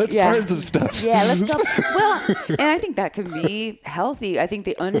 Let's burn some stuff. Yeah, let's go. Well, and I think that can be healthy. I think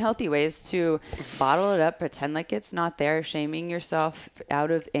the unhealthy way is to bottle it up, pretend like it's not there, shaming yourself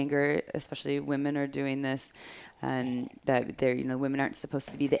out of anger. Especially women are doing this. And that women aren't supposed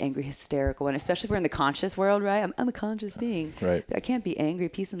to be the angry, hysterical one, especially if we're in the conscious world, right? I'm a conscious being. Right. I can't be angry.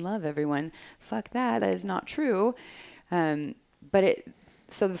 Peace and love, everyone. Fuck that. That is not true. So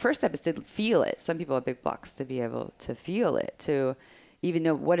the first step is to feel it. Some people have big blocks to be able to feel it, to even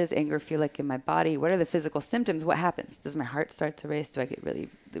know, what does anger feel like in my body? What are the physical symptoms? What happens? Does my heart start to race? Do I get really,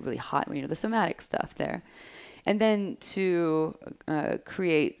 really hot? The somatic stuff there. And then to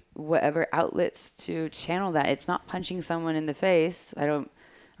create whatever outlets to channel that. It's not punching someone in the face. I'm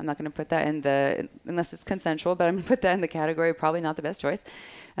not going to put that unless it's consensual, but I'm going to put that in the category probably not the best choice.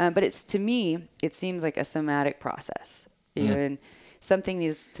 But to me, it seems like a somatic process. And something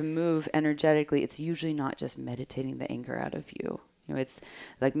needs to move energetically. It's usually not just meditating the anger out of you. It's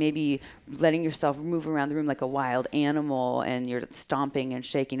like maybe letting yourself move around the room like a wild animal, and you're stomping and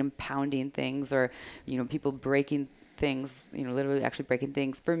shaking and pounding things, or, people breaking things, literally actually breaking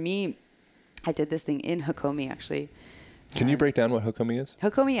things. For me, I did this thing in Hakomi, actually. Can you break down what Hakomi is?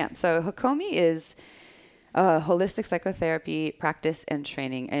 Hakomi, yeah. So Hakomi is a holistic psychotherapy practice and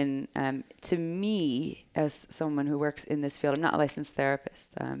training. And to me, as someone who works in this field, I'm not a licensed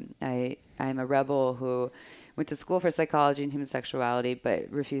therapist. I'm a rebel who went to school for psychology and human sexuality,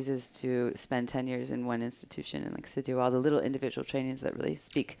 but refuses to spend 10 years in one institution and likes to do all the little individual trainings that really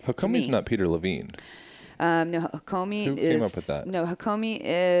speak to me. Hakomi's not Peter Levine. No, Hakomi Who is... came up with that? No, Hakomi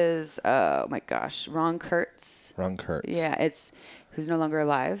is, oh my gosh, Ron Kurtz. Ron Kurtz. Yeah, it's who's no longer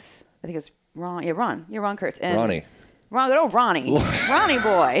alive. I think it's Ron. Yeah, Ron. Yeah, Ron Kurtz. And Ronnie. Ronnie. Ronnie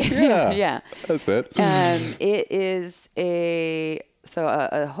boy. Yeah. Yeah. That's it. It is a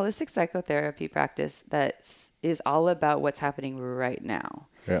holistic psychotherapy practice that is all about what's happening right now.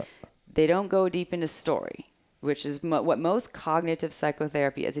 Yeah. They don't go deep into story, which is what most cognitive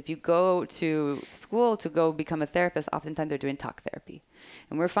psychotherapy is. If you go to school to go become a therapist, oftentimes they're doing talk therapy.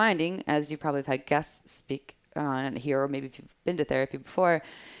 And we're finding, as you probably have had guests speak on here, or maybe if you've been to therapy before,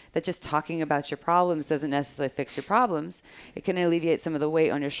 that just talking about your problems doesn't necessarily fix your problems. It can alleviate some of the weight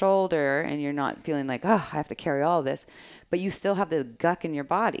on your shoulder, and you're not feeling like, oh, I have to carry all this. But you still have the guck in your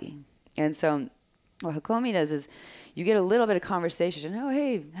body. And so what Hakomi does is you get a little bit of conversation. Oh,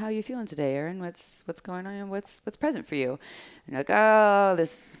 hey, how are you feeling today, Erin? What's going on? What's present for you? And you're like, oh,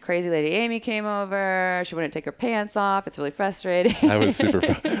 this crazy lady Amy came over. She wouldn't take her pants off. It's really frustrating. I was super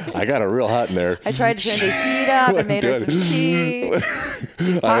fun. I got her real hot in there. I tried to turn the heat up and made her some tea. She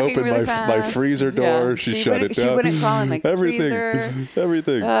was talking I opened really my fast. freezer door. She shut it down. She wouldn't crawl in my freezer.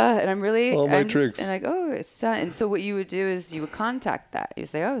 Everything. And I'm tricks. and like, oh, it's and so what you would do is you would contact that. You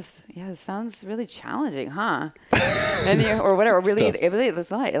say, oh, it sounds really challenging, huh? And or whatever. Really,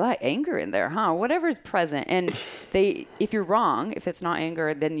 there's a lot of anger in there, huh? Whatever is present. And if you're wrong, if it's not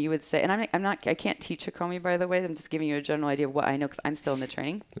anger, then you would say. And I can't teach Hakomi, by the way. I'm just giving you a general idea of what I know because I'm still in the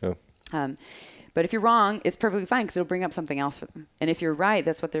training. Yeah. But if you're wrong, it's perfectly fine because it'll bring up something else for them. And if you're right,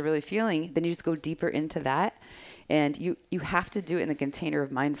 that's what they're really feeling, then you just go deeper into that. And you have to do it in the container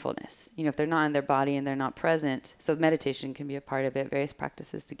of mindfulness. If they're not in their body and they're not present, so meditation can be a part of it, various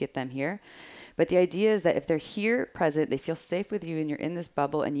practices to get them here. But the idea is that if they're here, present, they feel safe with you and you're in this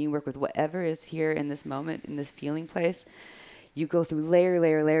bubble and you work with whatever is here in this moment, in this feeling place, you go through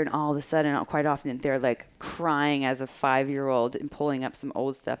layer, and all of a sudden, quite often, they're like crying as a 5-year-old and pulling up some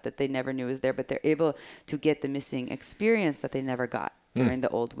old stuff that they never knew was there, but they're able to get the missing experience that they never got during the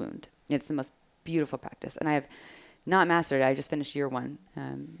old wound. It's the most beautiful practice. And I have not mastered it. I just finished year 1,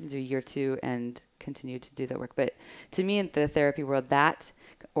 do year 2, and continue to do that work. But to me, in the therapy world, that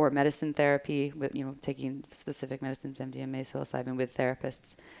or medicine therapy with taking specific medicines, MDMA, psilocybin with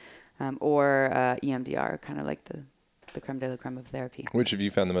therapists, or EMDR, kind of like the creme de la creme of therapy. Which have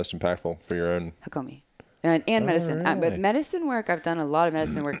you found the most impactful for your own? Hakomi. And medicine. Right. But medicine work, I've done a lot of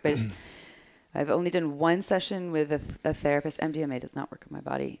medicine work, but I've only done one session with a therapist. MDMA does not work in my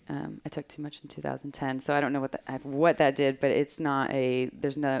body. I took too much in 2010, so I don't know what that did, but it's not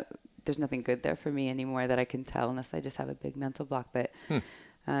there's nothing good there for me anymore that I can tell unless I just have a big mental block. But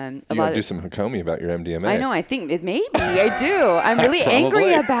You gotta do some Hakomi about your MDMA. I know. I think it maybe I do. I'm really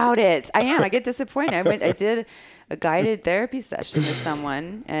angry about it. I am. I get disappointed. I did a guided therapy session with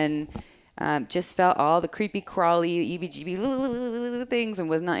someone and just felt all the creepy, crawly, EBGB things and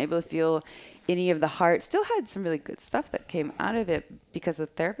was not able to feel any of the heart. Still had some really good stuff that came out of it because the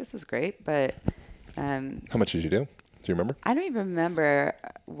therapist was great. But how much did you do? Do you remember? I don't even remember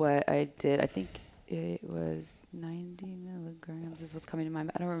what I did. I think it was 90 milligrams is what's coming to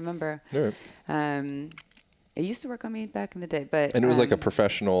mind. I don't remember. All right. It used to work on me back in the day, but and it was like a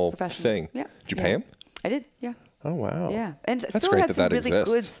professional thing. Yeah. Did you pay him? I did. Yeah. Oh wow. Yeah, and That's still great had some really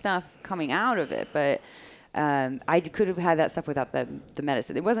exists. good stuff coming out of it, but I could have had that stuff without the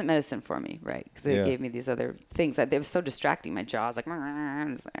medicine. It wasn't medicine for me, right? Because it gave me these other things that they were so distracting. My jaw was like,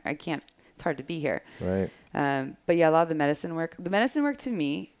 I can't. It's hard to be here. Right. But yeah, a lot of the medicine work to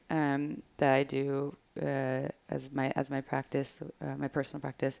me that I do as my practice, my personal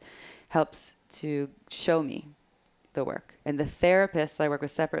practice, helps to show me the work. And the therapist that I work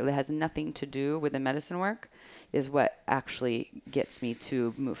with separately has nothing to do with the medicine work, is what actually gets me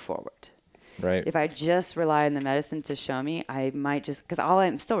to move forward. Right. If I just rely on the medicine to show me, I might just, because all I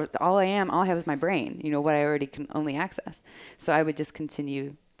have is my brain, what I already can only access. So I would just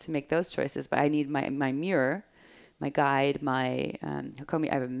continue to make those choices. But I need my mirror, my guide, my Hakomi.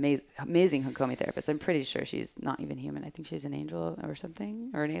 I have an amazing Hakomi therapist. I'm pretty sure she's not even human. I think she's an angel or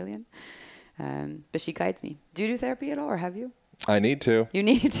something, or an alien. But she guides me. Do you do therapy at all, or have you? I need to. You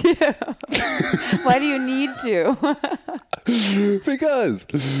need to. Why do you need to? Because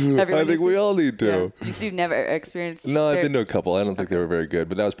I think we all need to. Yeah. You've never experienced. No, I've been to a couple. I don't think they were very good,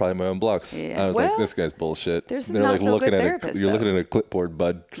 but that was probably my own blocks. Yeah. I was like, this guy's bullshit. There's They're not like so looking good at therapists, you're looking at a clipboard,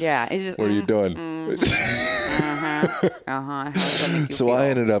 bud. Yeah, it's just. What are you doing? How does that make you So feel? I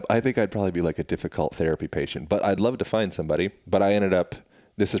ended up, I think I'd probably be like a difficult therapy patient, but I'd love to find somebody. But I ended up,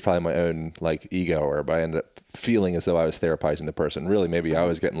 this is probably my own like ego, but I ended up feeling as though I was therapizing the person. Really, maybe I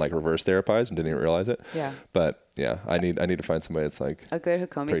was getting like reverse therapized and didn't even realize it. Yeah. But yeah, I need to find somebody that's like a good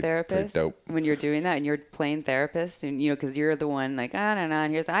Hakomi therapist. dope. When you're doing that and you're playing therapist, and because you're the one like, I don't know,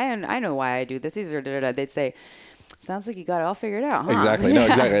 and here's I know why I do this. These are da-da-da. They'd say, sounds like you got it all figured out, huh? Exactly. No,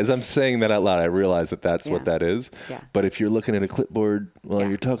 exactly. As I'm saying that out loud, I realize that that's Yeah. what that is. Yeah. But if you're looking at a clipboard while Yeah.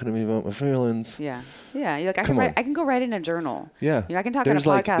 you're talking to me about my feelings, Yeah. Yeah. You're like, Come on. I can go write in a journal. yeah, I can talk on a there's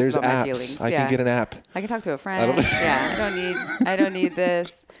like podcast there's about apps. my feelings. I Yeah. can get an app. I can talk to a friend. I don't need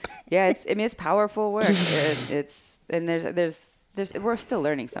this. Yeah. It's powerful work. We're still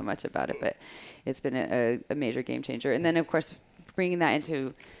learning so much about it, but it's been a major game changer. And then of course, bringing that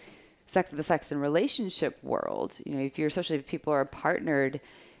into the sex and relationship world, especially if people are partnered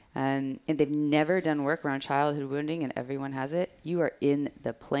and they've never done work around childhood wounding and everyone has it, you are in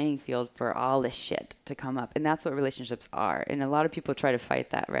the playing field for all the shit to come up. And that's what relationships are. And a lot of people try to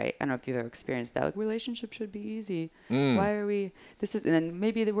fight that, right? I don't know if you've ever experienced that. Like, relationships should be easy. Why are we, and then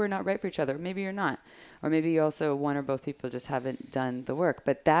maybe we're not right for each other. Maybe you're not. Or maybe you also, one or both people just haven't done the work.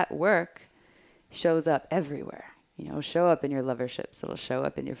 But that work shows up everywhere. It'll show up in your loverships. It'll show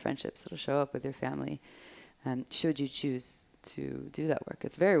up in your friendships. It'll show up with your family. Should you choose to do that work.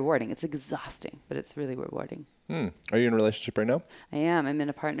 It's very rewarding. It's exhausting, but it's really rewarding. Are you in a relationship right now? I am. I'm in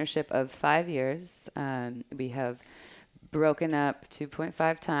a partnership of 5 years. We have broken up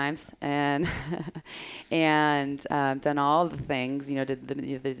 2.5 times and done all the things, done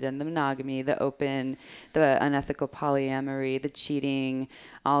the monogamy, the open, the unethical polyamory, the cheating,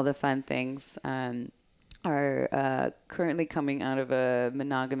 all the fun things. Are currently coming out of a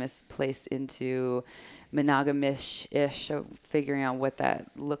monogamous place into monogamish-ish, so figuring out what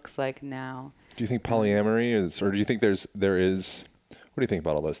that looks like now. Do you think polyamory is, or do you think there is? What do you think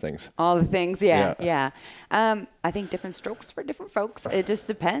about all those things? All the things, yeah. I think different strokes for different folks. It just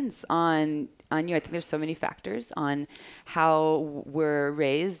depends on you. I think there's so many factors on how we're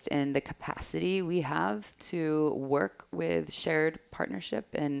raised and the capacity we have to work with shared partnership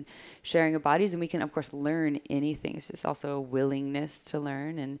and sharing of bodies. And we can, of course, learn anything. It's just also a willingness to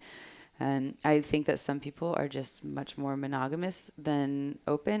learn. And I think that some people are just much more monogamous than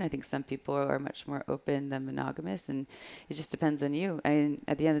open. I think some people are much more open than monogamous, and it just depends on you. I mean,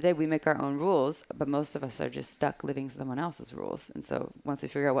 at the end of the day, we make our own rules, but most of us are just stuck living someone else's rules. And so once we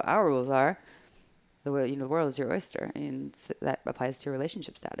figure out what our rules are, the world is your oyster, and that applies to your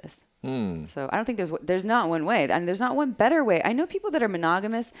relationship status. So I don't think there's not one way, and there's not one better way. I know people that are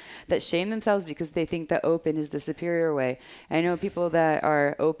monogamous that shame themselves because they think that open is the superior way. I know people that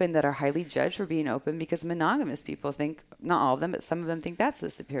are open that are highly judged for being open because monogamous people think, not all of them, but some of them think that's the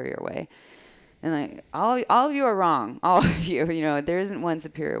superior way. And like all of you are wrong. All of you, there isn't one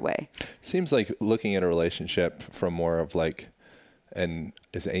superior way. Seems like looking at a relationship from more of like, and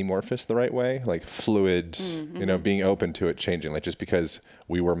is amorphous the right way? Like fluid, being open to it changing. Like just because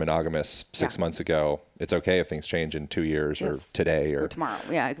we were monogamous 6 months ago, it's okay if things change in 2 years or today or tomorrow.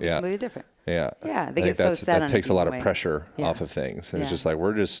 Yeah, it could be completely different. Yeah. Yeah, they get so set on that takes a lot of way. pressure off of things. And it's just like,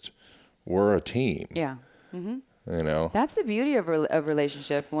 we're a team. Yeah. That's the beauty of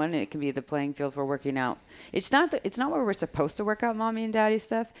relationship. One, it can be the playing field for working out. It's not where we're supposed to work out mommy and daddy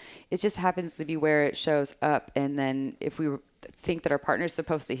stuff. It just happens to be where it shows up. And then if we think that our partner is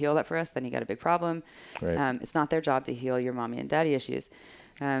supposed to heal that for us, then you got a big problem. Right. It's not their job to heal your mommy and daddy issues.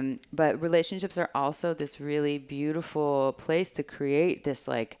 But relationships are also this really beautiful place to create this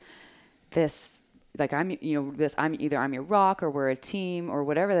I'm your rock, or we're a team, or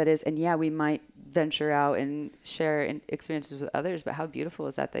whatever that is. And yeah, we might venture out and share experiences with others, but how beautiful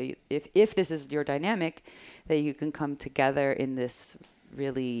is that if this is your dynamic, that you can come together in this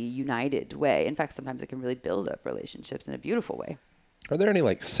really united way. In fact, sometimes it can really build up relationships in a beautiful way. Are there any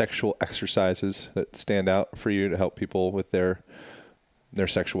like sexual exercises that stand out for you to help people with their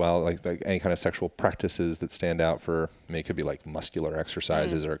sexuality, like any kind of sexual practices that stand out for me? It could be like muscular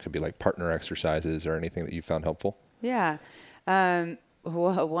exercises, or it could be like partner exercises, or anything that you found helpful. Yeah.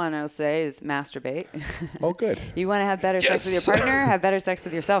 Well, one I'll say is masturbate. Oh, good. You want to have better sex with your partner, have better sex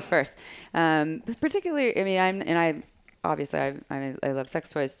with yourself first. Particularly, I love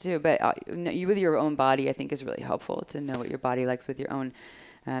sex toys too, but with your own body, I think is really helpful to know what your body likes with your own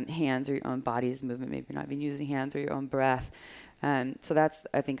hands or your own body's movement. Maybe you're not even using hands, or your own breath. So that's,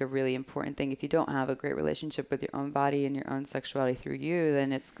 I think, a really important thing. If you don't have a great relationship with your own body and your own sexuality through you,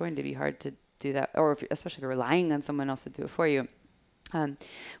 then it's going to be hard to do that, or especially if you're relying on someone else to do it for you.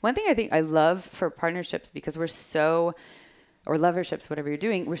 One thing I think I love for partnerships, because we're so, or loverships, whatever you're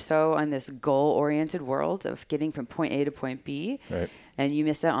doing, we're so on this goal-oriented world of getting from point A to point B. Right. And you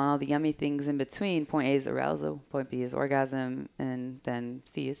miss out on all the yummy things in between. Point A is arousal, point B is orgasm, and then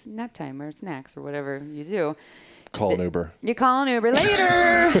C is nap time or snacks or whatever you do. Call an Uber. You call an Uber later.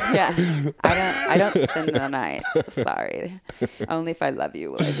 Yeah. I don't spend the night. Sorry. Only if I love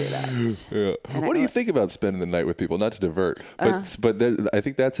you will I do that. Yeah. What do you think about spending the night with people? Not to divert, but I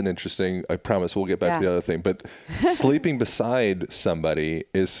think that's an interesting, I promise we'll get back to the other thing, but sleeping beside somebody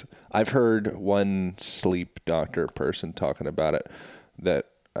is, I've heard one sleep doctor person talking about it, that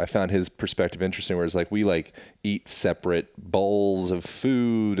I found his perspective interesting, where it's like we like eat separate bowls of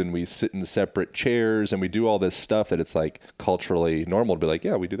food and we sit in separate chairs and we do all this stuff that it's like culturally normal to be like,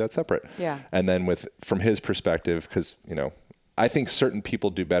 yeah, we do that separate. Yeah. And then from his perspective, because, you know, I think certain people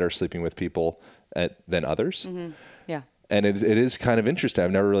do better sleeping with people than others. Mm-hmm. Yeah. And it is kind of interesting.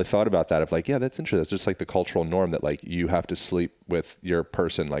 I've never really thought about that. Of like, yeah, that's interesting. That's just like the cultural norm that like you have to sleep with your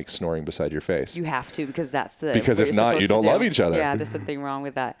person like snoring beside your face. You have to, because that's the. Because what if you're not, you supposed don't to do. love each other. Yeah, there's something wrong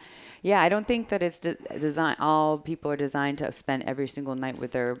with that. Yeah, I don't think that it's designed. All people are designed to spend every single night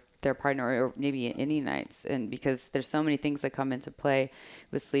with their partner, or maybe any nights, and because there's so many things that come into play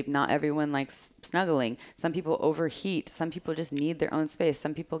with sleep. Not everyone likes snuggling. Some people overheat. Some people just need their own space.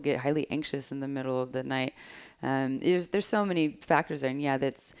 Some people get highly anxious in the middle of the night. There's so many factors there, and yeah,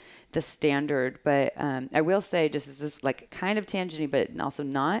 that's the standard. But I will say, just like kind of tangenty, but also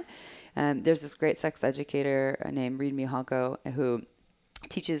not. There's this great sex educator named Reid Mihalko who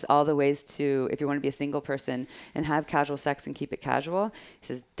teaches all the ways to, if you want to be a single person and have casual sex and keep it casual, he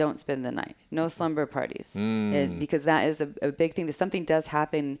says, don't spend the night. No slumber parties. Because that is a big thing. Something does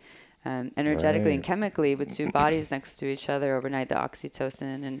happen energetically and chemically with two bodies next to each other overnight, the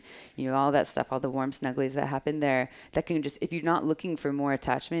oxytocin and, you know, all that stuff, all the warm snugglies that happen there, that can just, if you're not looking for more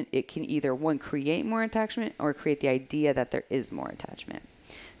attachment, it can either, one, create more attachment or create the idea that there is more attachment.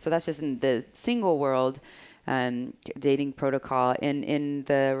 So that's just in the single world. Dating protocol. In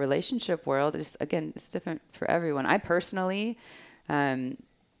the relationship world, it's different for everyone. I personally, I'm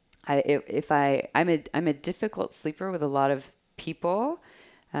a difficult sleeper with a lot of people,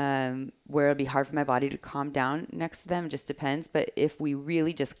 where it'll be hard for my body to calm down next to them. It just depends. But if we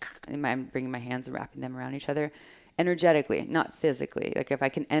really just, I'm bringing my hands and wrapping them around each other, energetically, not physically. Like if I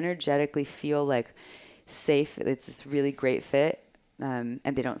can energetically feel like safe, it's this really great fit. And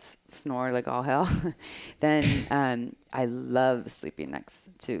they don't snore like all hell, then I love sleeping next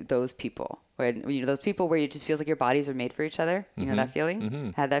to those people. When, you know, those people where it just feels like your bodies are made for each other. You know that feeling? Mm-hmm.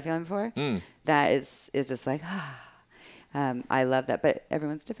 Had that feeling before? That is just like, I love that. But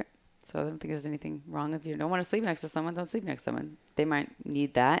everyone's different. So I don't think there's anything wrong if you don't want to sleep next to someone, don't sleep next to someone. They might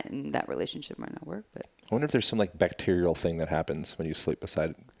need that, and that relationship might not work. But I wonder if there's some like bacterial thing that happens when you sleep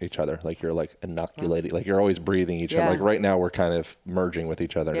beside each other. Like you're like inoculating, like you're always breathing each other. Like right now we're kind of merging with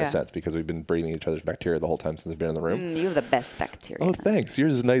each other in a sense because we've been breathing each other's bacteria the whole time since we've been in the room. You have the best bacteria. Oh, thanks.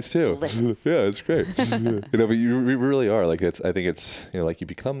 Yours is nice too. Delicious. Yeah, it's great. You know, but you really are like, I think it's, you know, like you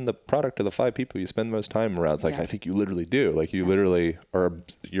become the product of the 5 people you spend the most time around. It's like, I think you literally do. Like you literally are,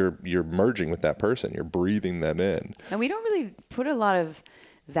 you're merging with that person. You're breathing them in. And we don't really put a lot of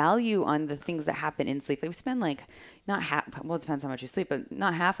value on the things that happen in sleep. Like we spend like not half, well, it depends how much you sleep, but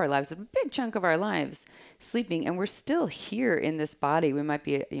not half our lives, but a big chunk of our lives sleeping. And we're still here in this body. We might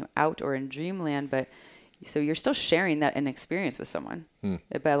be, you know, out or in dreamland, but so you're still sharing that an experience with someone.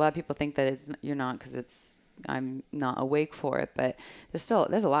 But a lot of people think that you're not, because I'm not awake for it, but there's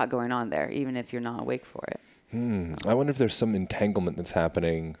a lot going on there, even if you're not awake for it. I wonder if there's some entanglement that's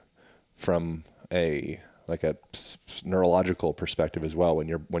happening from a neurological perspective as well,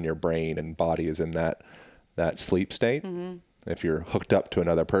 when your brain and body is in that sleep state. If you're hooked up to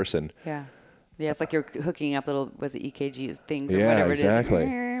another person. Yeah, it's like you're hooking up little, was it EKGs things or yeah, whatever exactly.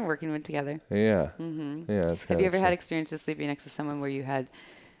 it is, working with together. Yeah. Yeah. Have you ever had experiences sleeping next to someone where you had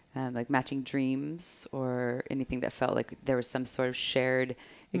like matching dreams or anything that felt like there was some sort of shared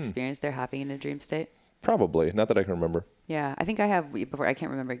experience there happening in a dream state? Probably. Not that I can remember. Yeah, I think I have before. I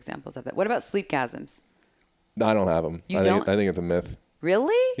can't remember examples of that. What about sleepgasms? I don't have them. I think it's a myth.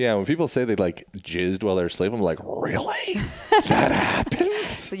 Really? Yeah, when people say they like jizzed while they're asleep, I'm like, really? That happens?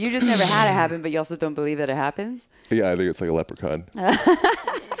 So you just never had it happen, but you also don't believe that it happens? Yeah, I think it's like a leprechaun.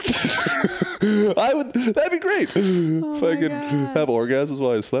 That'd be great. If I could have orgasms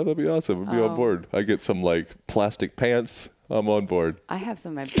while I slept, that'd be awesome. I'd be on board. I get some like plastic pants, I'm on board. I have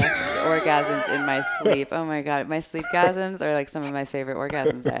some of my best orgasms in my sleep. Oh my God. My sleep-gasms are like some of my favorite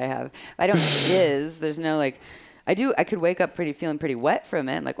orgasms that I have. I don't there's no like, I could wake up feeling pretty wet from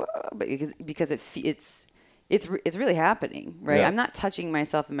it. Like, whoa, but because it's really happening, right? Yeah. I'm not touching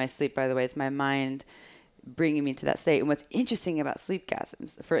myself in my sleep, by the way. It's my mind bringing me to that state. And what's interesting about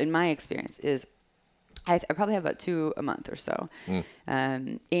sleep-gasms, in my experience, is I probably have about 2 a month or so.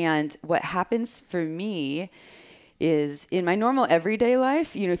 And what happens for me is in my normal everyday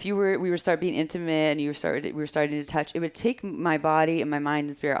life, if we were start being intimate and we were starting to touch, it would take my body and my mind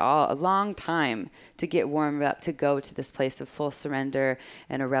and spirit a long time to get warmed up to go to this place of full surrender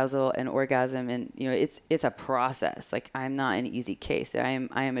and arousal and orgasm. And it's a process. Like, I'm not an easy case. I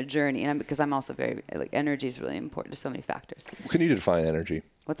am a journey, and because I'm also very like, energy is really important. There's so many factors. Can you define energy?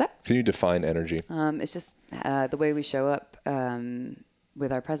 What's that? Can you define energy? It's just the way we show up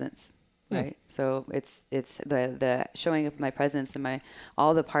with our presence. Right. So it's the showing up my presence and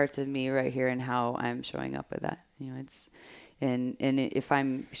all the parts of me right here and how I'm showing up with that. And if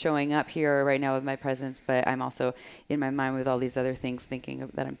I'm showing up here right now with my presence, but I'm also in my mind with all these other things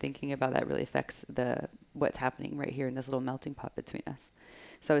that I'm thinking about, that really affects what's happening right here in this little melting pot between us.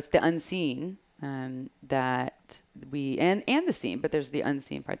 So it's the unseen that we and the seen, but there's the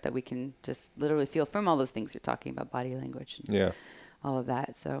unseen part that we can just literally feel from all those things you're talking about, body language, and all of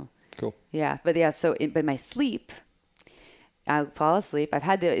that. So. Cool. Yeah. But yeah, but my sleep, I'll fall asleep. I've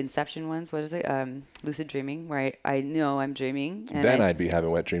had the inception ones. What is it? Lucid dreaming, where I know I'm dreaming. And then I'd be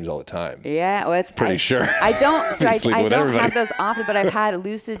having wet dreams all the time. Yeah. Well, pretty sure. I don't, so I don't everybody. have those often, but I've had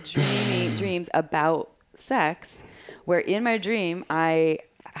lucid dreams about sex where in my dream, I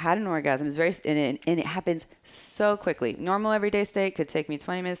had an orgasm. It was and it happens so quickly. Normal everyday state could take me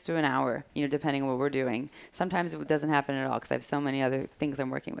 20 minutes to an hour, depending on what we're doing. Sometimes it doesn't happen at all because I have so many other things I'm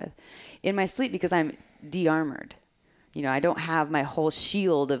working with. In my sleep, because I'm de-armored, I don't have my whole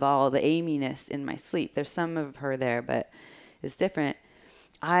shield of all the Amy-ness in my sleep. There's some of her there, but it's different.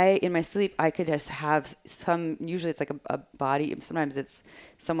 In my sleep, I could just have usually it's like a body. Sometimes it's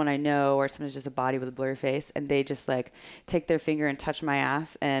someone I know, or sometimes just a body with a blurry face, and they just like take their finger and touch my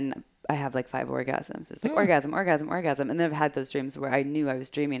ass, and I have like 5 orgasms. It's like orgasm. And then I've had those dreams where I knew I was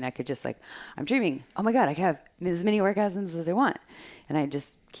dreaming. I could just like, I'm dreaming. Oh my God, I can have as many orgasms as I want. And I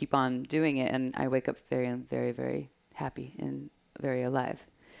just keep on doing it, and I wake up very, very, very happy and very alive.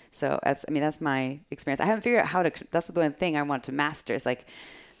 So that's my experience. I haven't figured out how to, that's the one thing I want to master is like,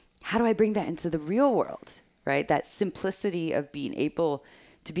 how do I bring that into the real world, right? That simplicity of being able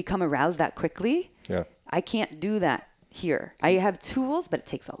to become aroused that quickly. Yeah. I can't do that here. I have tools, but it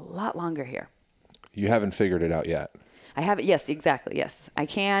takes a lot longer here. You haven't figured it out yet. I haven't. Yes, exactly. Yes, I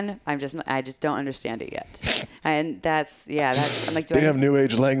can. I just don't understand it yet. And that's, I'm like, Damn new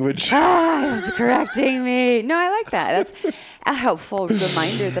age language. It's correcting me. No, I like that. That's a helpful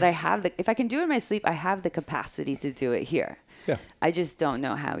reminder that I have if I can do it in my sleep, I have the capacity to do it here. Yeah. I just don't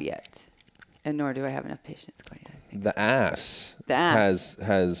know how yet. And nor do I have enough patience quite yet. The ass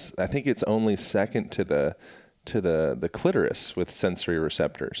has I think it's only second to the clitoris with sensory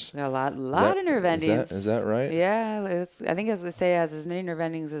receptors. A lot of nerve endings. Is that right? Yeah, I think as they say, has as many nerve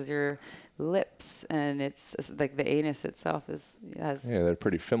endings as your lips, and it's like the anus itself has. Yeah, they're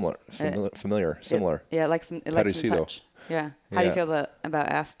pretty similar. Yeah, like some. It likes some touch. Yeah. How do you feel about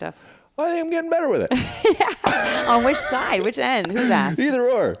ass stuff? I think I'm getting better with it. Yeah. On which side? Which end? Whose ass? Either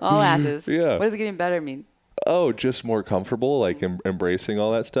or. All asses. Yeah. What does getting better mean? Oh, just more comfortable, like embracing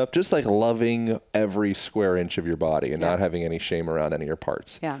all that stuff. Just like loving every square inch of your body and not having any shame around any of your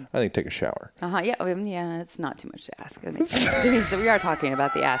parts. Yeah. I think take a shower. Yeah, it's not too much to ask. That makes sense to me. So we are talking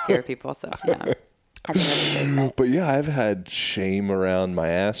about the ass here, people. So, I think that's a safe bet. But yeah, I've had shame around my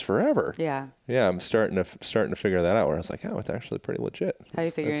ass forever. Yeah. Yeah, I'm starting to figure that out. Where I was like, oh, it's actually pretty legit. How are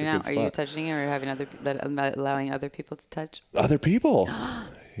you figuring it out? Are you touching it, or allowing other people to touch? Other people.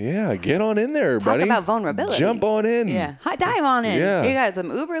 Yeah, get on in there, buddy. Talk about vulnerability. Jump on in. Yeah, dive on in. Yeah. You got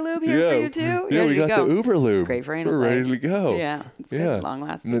some Uber Lube here for you too. Yeah, we got the Uber Lube. It's great for anal We're play. ready to go. Yeah, it's good, long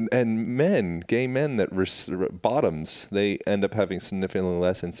lasting. And gay men that bottoms, they end up having significantly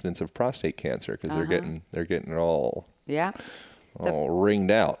less incidence of prostate cancer because they're getting it all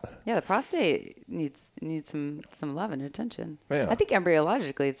ringed out. Yeah, the prostate needs some love and attention. Yeah. I think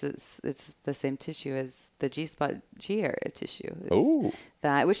embryologically it's the same tissue as the G-spot G area tissue.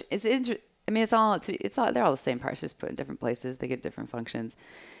 That which is interesting. I mean, it's all they're all the same parts, just put in different places. They get different functions.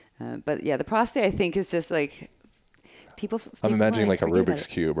 But yeah, the prostate I think is just like people I'm imagining like a Rubik's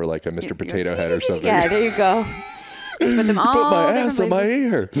Cube or like a Mr. Potato Head or something. Yeah, there you go. Just put them all. Put my ass in my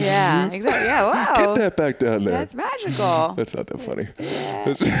ear. Yeah, exactly. Yeah, wow. Get that back down there. That's magical. That's not that funny.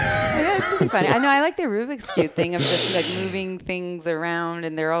 Yeah. Yeah, it's pretty funny. I know. I like the Rubik's Cube thing of just like moving things around,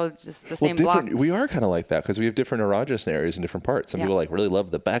 and they're all just the same blocks. We are kind of like that because we have different erogenous areas in different parts. Some people like really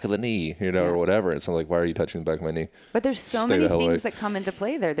love the back of the knee, or whatever. And so like, why are you touching the back of my knee? But there's so many things that come into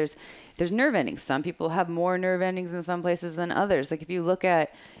play there. There's nerve endings. Some people have more nerve endings in some places than others. Like if you look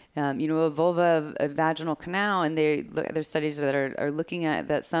at a vulva, a vaginal canal, and there's studies that are looking at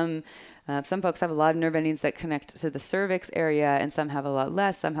that some folks have a lot of nerve endings that connect to the cervix area, and some have a lot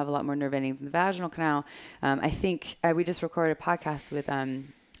less. Some have a lot more nerve endings in the vaginal canal. I think we just recorded a podcast with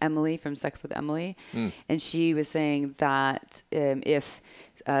Emily from Sex with Emily, and she was saying that if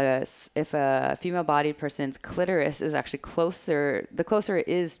a female-bodied person's clitoris is actually the closer it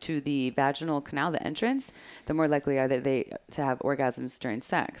is to the vaginal canal, the entrance, the more likely are they to have orgasms during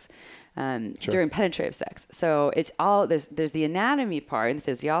sex, during penetrative sex. So it's all there's the anatomy part and the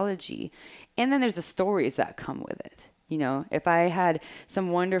physiology, and then there's the stories that come with it. If I had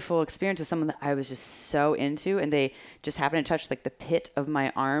some wonderful experience with someone that I was just so into, and they just happened to touch like the pit of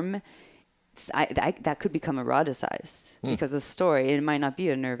my arm, that could become eroticized because of the story. And it might not be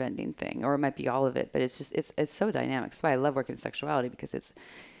a nerve ending thing, or it might be all of it, but it's just it's so dynamic. That's why I love working with sexuality, because it's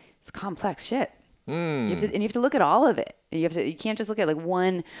complex shit. You have to look at all of it. You can't just look at like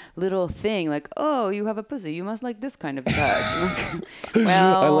one little thing, like, oh, you have a pussy, you must like this kind of touch.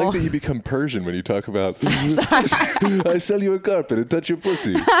 Well, I like that you become Persian when you talk about I sell you a carpet and touch your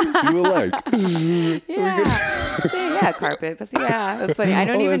pussy. You will like. Yeah, carpet, pussy. Yeah, that's funny. I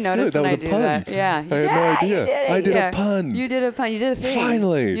don't even notice when I do that. Yeah, I had no idea. I did a pun. You did a pun. You did a thing.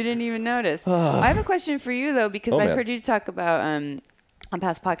 Finally, you didn't even notice. I have a question for you though, because I've heard you talk about on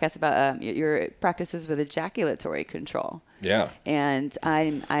past podcasts about your practices with ejaculatory control. Yeah. And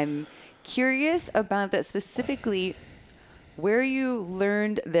I'm curious about that, specifically where you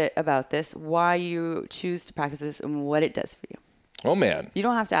learned about this, why you choose to practice this, and what it does for you. Oh man. You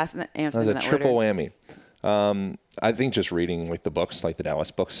don't have to answer them in that order. That's a triple whammy. I think just reading like the books, like the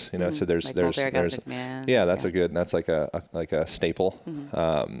Taoist books, so there's that's like a staple.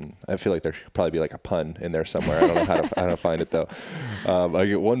 I feel like there should probably be like a pun in there somewhere. I don't know how to find it though. I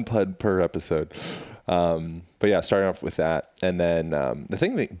get one pun per episode. But yeah, starting off with that. And then,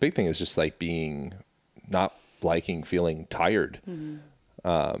 the big thing is just like not feeling tired. And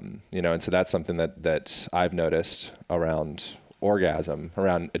so that's something that I've noticed around orgasm,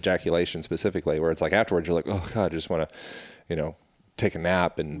 around ejaculation specifically, where it's like afterwards you're like, oh God, I just want to, take a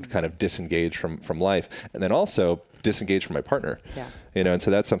nap and kind of disengage from life, and then also disengage from my partner. And so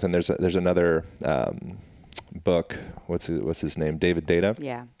that's something. There's another book. What's his name? David Data.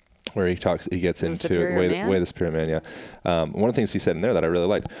 Yeah. Where he gets into Way the Superior Man. Yeah. One of the things he said in there that I really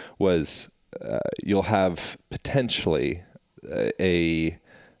liked was you'll have potentially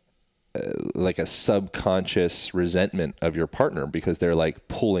like a subconscious resentment of your partner because they're like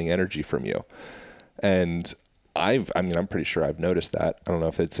pulling energy from you. And I'm pretty sure I've noticed that. I don't know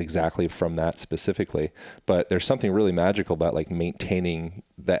if it's exactly from that specifically, but there's something really magical about like maintaining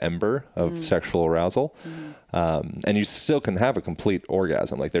the ember of sexual arousal. And you still can have a complete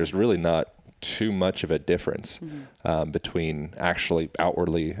orgasm. Like there's really not too much of a difference between actually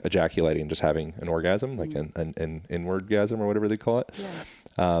outwardly ejaculating and just having an orgasm, like an inward-gasm or whatever they call it.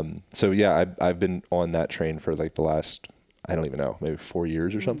 So yeah, I've been on that train for like the last, I don't even know, maybe 4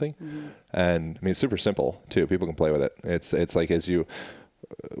 years or something. And I mean, it's super simple too. People can play with it. It's like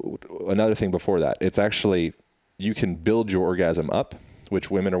another thing before that, it's actually, you can build your orgasm up, which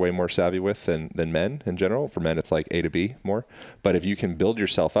women are way more savvy with than men in general. For men, it's like A to B more. But if you can build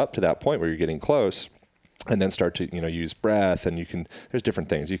yourself up to that point where you're getting close, and then start to, use breath, and there's different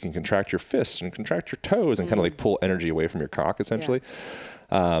things. You can contract your fists and contract your toes and kind of like pull energy away from your cock essentially.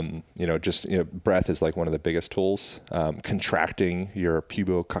 Breath is like one of the biggest tools. Contracting your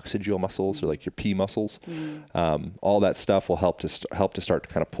pubococcygeal muscles, or like your P muscles. All that stuff will help to start to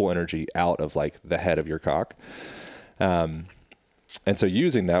kind of pull energy out of like the head of your cock. And so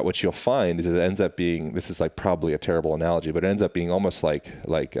using that, what you'll find is it ends up being, this is like probably a terrible analogy, but it ends up being almost like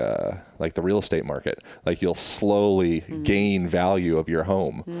the real estate market. Like you'll slowly gain value of your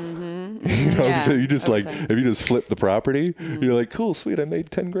home. So you just like, if you just flip the property, you're like, cool, sweet, I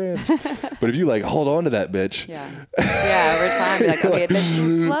made 10 grand. But if you like hold on to that bitch. Over time, you're like, okay, it's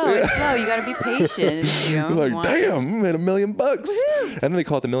slow. You got to be patient. You're like, damn, I made $1 million. And then they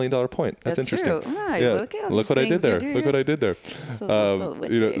call it the $1 million point. That's interesting. True. Look what I did there. Look what I did there.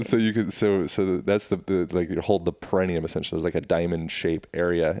 So you can, so that's the like you hold the perineum essentially. There's like a diamond shape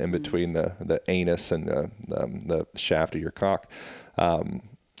area in between the anus and the shaft of your cock.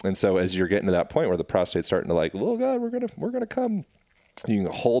 And so as you're getting to that point where the prostate's starting to like, oh God, we're gonna come, you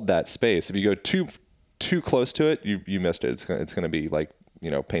can hold that space. If you go too close to it, you missed it. It's gonna be like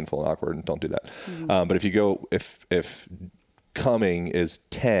painful and awkward, and don't do that. But if you go, if coming is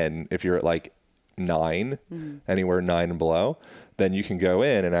 10, if you're at like 9, anywhere 9 and below, then you can go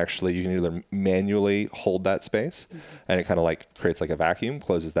in and actually you can either manually hold that space and it kind of like creates like a vacuum,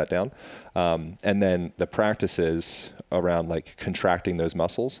 closes that down. And then the practices around like contracting those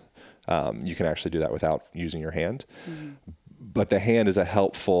muscles, you can actually do that without using your hand. But the hand is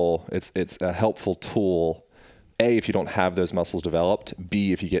it's a helpful tool, A, if you don't have those muscles developed,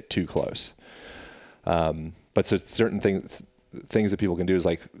 B, if you get too close. But so certain things that people can do is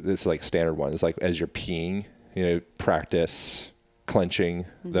like, this is like standard one, is like as you're peeing, practice clenching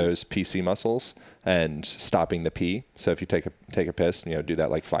those PC muscles and stopping the pee. So if you take a piss, do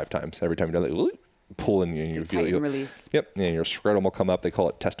that like 5 times. Every time you do that, pull in, you feel tighten, release. Yep, and your scrotum will come up. They call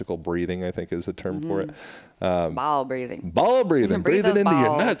it testicle breathing, I think is a term for it. Ball breathing. Ball breathing. Breathe Breathe it into those your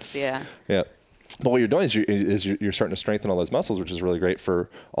balls. nuts. Yeah. Yeah. But what you're doing is you're starting to strengthen all those muscles, which is really great for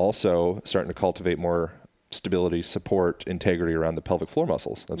also starting to cultivate more stability, support, integrity around the pelvic floor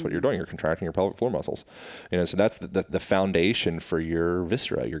muscles. That's what you're doing. You're contracting your pelvic floor muscles. So that's the foundation for your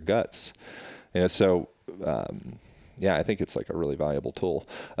viscera, your guts. So I think it's like a really valuable tool.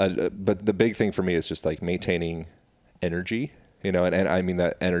 But the big thing for me is just like maintaining energy, and I mean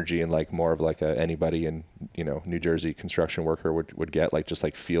that energy in like more of like anybody in, New Jersey construction worker would get, like just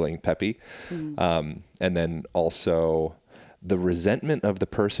like feeling peppy. And then also the resentment of the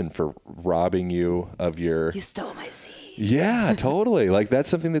person for robbing you of your... You stole my seed. Yeah, totally. Like that's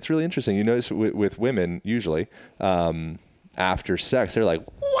something that's really interesting. You notice with women usually, after sex, they're like,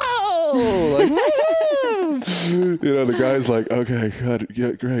 whoa, like, the guy's like, okay, good,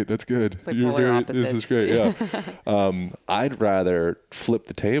 yeah, great, that's good. It's like polar opposites. This is great, yeah. I'd rather flip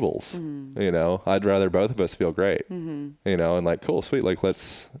the tables, I'd rather both of us feel great, and like, cool, sweet, like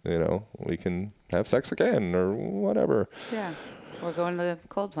let's, we can have sex again or whatever. Yeah. Or go into the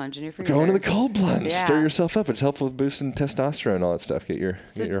cold plunge in your freezer. Go into the cold plunge. Yeah. Stir yourself up. It's helpful with boosting testosterone and all that stuff. Get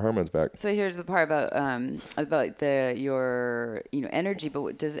your hormones back. So here's the part about your energy.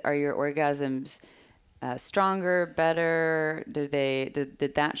 But are your orgasms stronger, better? Did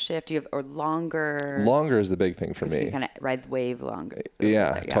that shift? Or longer? Longer is the big thing for me. You kind of ride the wave longer.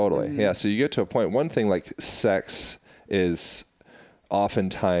 Yeah, totally. Mm-hmm. Yeah. So you get to a point. One thing like sex is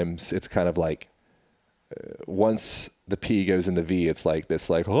oftentimes it's kind of like once the P goes in the V, it's like this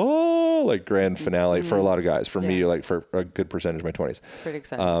like grand finale for a lot of guys. For me, like for a good percentage of my 20s. It's pretty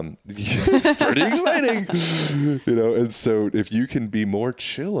exciting. It's pretty exciting. And so if you can be more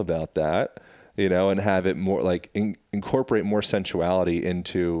chill about that, and have it more like incorporate more sensuality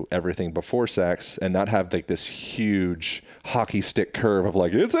into everything before sex and not have like this huge hockey stick curve of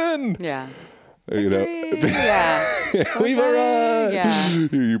like, it's in. Yeah. Yeah. We've arrived. Yeah.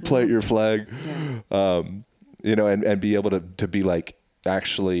 You plant your flag. Yeah. And be able to be like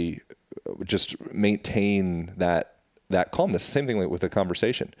actually just maintain that calmness. Same thing like with a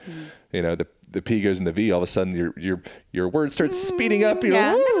conversation. The P goes in the V, all of a sudden your words start speeding up.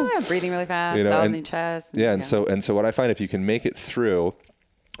 Breathing really fast, out in the chest. Yeah, and so what I find, if you can make it through,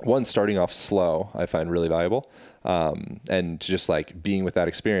 one, starting off slow, I find really valuable. And just like being with that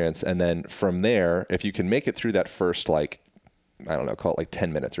experience. And then from there, if you can make it through that first, like, I don't know, call it like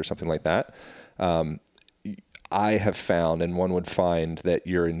 10 minutes or something like that. I have found, and one would find that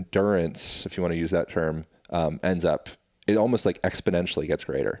your endurance, if you want to use that term, it almost like exponentially gets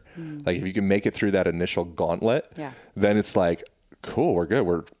greater. Like if you can make it through that initial gauntlet, then it's like, cool, we're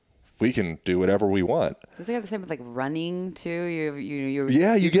good. We can do whatever we want. Does it have the same with like running too? You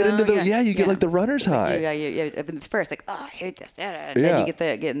get into the get like the runner's high. First like, oh, I hate this, and then you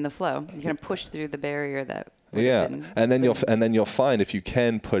get in the flow. You kind of push through the barrier that. And then you'll find if you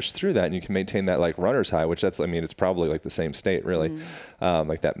can push through that and you can maintain that like runner's high, which it's probably like the same state really,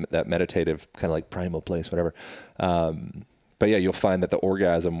 like that meditative kind of like primal place, whatever. But yeah, you'll find that the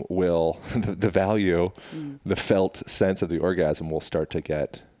orgasm will the value, the felt sense of the orgasm will start to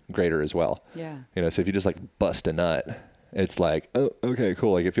get greater as well. Yeah. So if you just like bust a nut, it's like, oh, okay,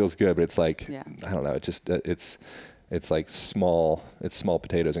 cool. Like it feels good, but it's like, I don't know. It just, it's like small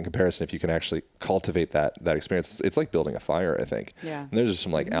potatoes in comparison. If you can actually cultivate that experience, it's like building a fire, I think. Yeah. And there's just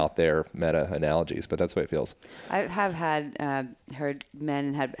some like out there meta analogies, but that's the way it feels. I have heard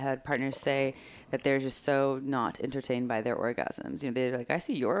men had partners say that they're just so not entertained by their orgasms. They're like, I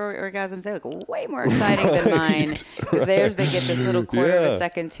see your orgasms. They look way more exciting than mine. Because theirs, they get this little quarter of a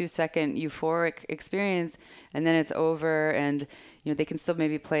second, 2-second euphoric experience, and then it's over. And they can still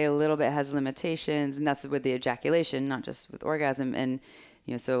maybe play a little bit, has limitations, and that's with the ejaculation, not just with orgasm. And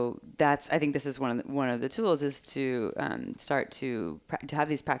so I think this is one of the tools is to start to have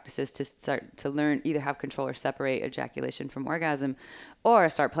these practices to start to learn either have control or separate ejaculation from orgasm, or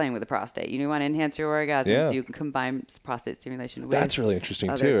start playing with the prostate. You want to enhance your orgasm, Yeah. so you can combine prostate stimulation with That's really interesting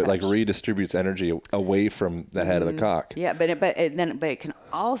other too. It like touch. redistributes energy away from the head of the cock. Yeah, but it can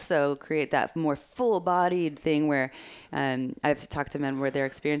also create that more full-bodied thing where I've talked to men where their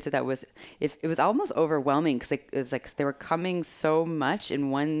experience of that was it was almost overwhelming because it was like they were coming so much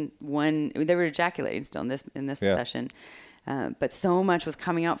in one they were ejaculating still in this Yeah. session. But so much was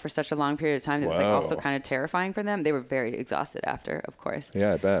coming out for such a long period of time that it was like also Wow. kind of terrifying for them. They were very exhausted after, of course.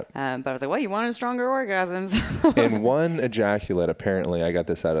 Yeah, I bet. But I was like, well, you wanted stronger orgasms. In one ejaculate, apparently, I got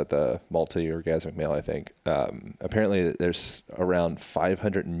this out at the multi-orgasmic male, I think. Apparently, there's around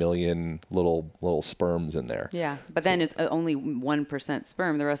 500 million little sperms in there. Yeah, but then it's only 1%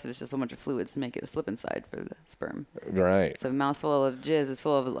 sperm. The rest of it's just a bunch of fluids to make it a slip inside for the sperm. Right. So a mouthful of jizz is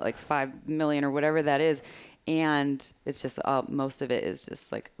full of like 5 million or whatever that is. And it's just most of it is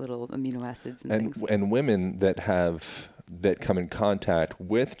just like little amino acids and things. And women that come in contact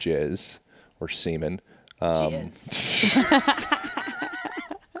with jizz or semen.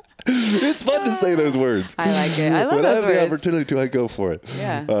 It's fun to say those words. I like it. I love when those I have the words. opportunity, I go for it.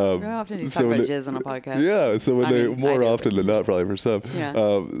 Yeah. How often do you talk about jizz on a podcast? Yeah. So when I they mean, I more do, often than not, probably for some. Yeah.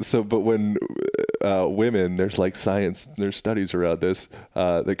 But when women, there's like there's studies around this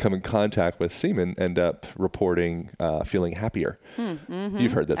that come in contact with semen end up reporting feeling happier.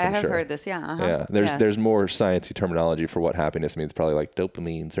 You've heard this, I I'm have sure. heard this. Yeah. Uh-huh. Yeah, there's more sciencey terminology for what happiness means, probably like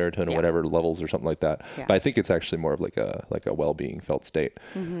dopamine, serotonin, Yeah. whatever levels or something like that. Yeah. But I think it's actually more of like a well-being felt state.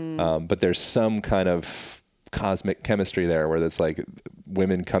 But there's some kind of cosmic chemistry there where it's like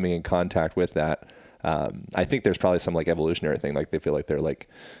women coming in contact with that. I think there's probably some like evolutionary thing, like they feel like they're like,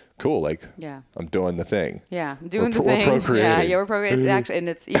 cool, like Yeah. I'm doing the thing. Yeah, doing We're the thing. procreating. Yeah, we're procreating. It's actually, and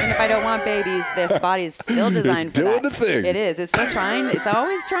it's even if I don't want babies, this body is still designed for doing that. the thing. It is. It's still trying. It's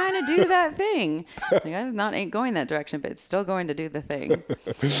always trying to do that thing. Like ain't going that direction, but it's still going to do the thing.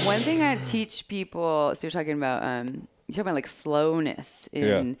 One thing I teach people. So you're talking about. You're talking about like slowness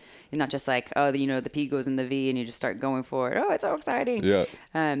in not just like, oh, the P goes in the V and you just start going for it. Oh, it's so exciting. Yeah.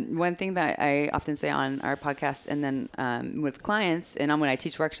 One thing that I often say on our podcast and then with clients and when I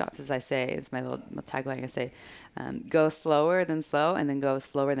teach workshops is I say, it's my little tagline, I say, go slower than slow and then go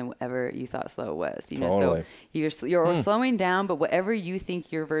slower than whatever you thought slow was. Totally. So you're slowing down, but whatever you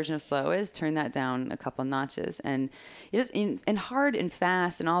think your version of slow is, turn that down a couple notches. And it is and hard and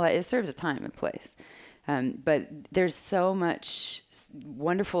fast and all that, it serves a time and place. But there's so much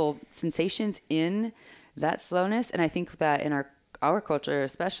wonderful sensations in that slowness, and I think that in our culture,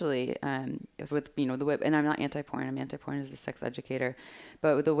 especially with the way, and I'm not anti-porn. I'm anti-porn as a sex educator,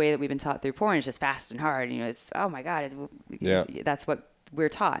 but with the way that we've been taught through porn is just fast and hard. It's oh my god, that's what we're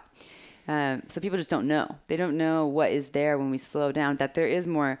taught. So people just don't know. They don't know what is there when we slow down. That there is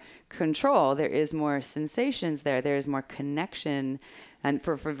more control. There is more sensations there. There is more connection. And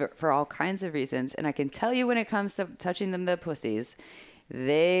for all kinds of reasons. And I can tell you when it comes to touching them, the pussies,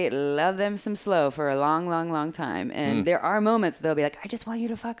 they love them some slow for a long, long, long time. And there are moments they'll be like, I just want you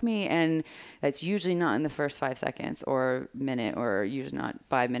to fuck me. And that's usually not in the first 5 seconds or minute, or usually not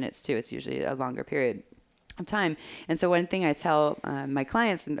 5 minutes too. It's usually a longer period of time. And so one thing I tell my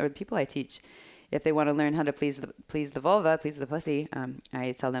clients or the people I teach, if they want to learn how to please the vulva, please the pussy,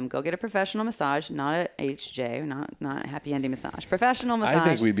 I tell them, go get a professional massage, not a HJ, not a happy ending massage. Professional massage. I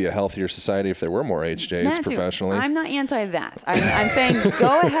think we'd be a healthier society if there were more HJs That too. professionally. I'm not anti that. I'm saying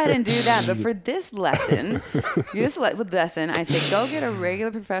go ahead and do that. But for this lesson, I say go get a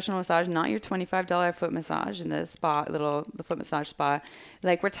regular professional massage, not your $25 foot massage in the spa, the foot massage spa.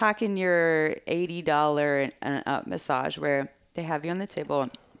 Like we're talking your $80 and up massage where they have you on the table.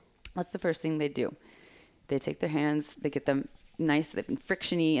 What's the first thing they do? They take their hands, they get them nice,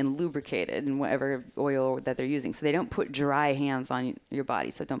 frictiony and lubricated in whatever oil that they're using. So they don't put dry hands on your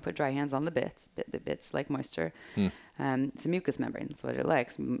body. So don't put dry hands on the bits. The bits like moisture. It's a mucous membrane. That's what it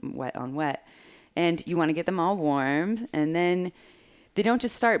likes, wet on wet. And you want to get them all warmed. And then they don't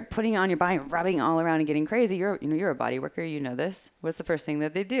just start putting it on your body, rubbing all around and getting crazy. You're a body worker. You know this. What's the first thing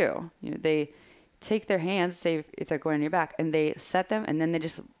that they do? They take their hands, say if they're going on your back, and they set them, and then they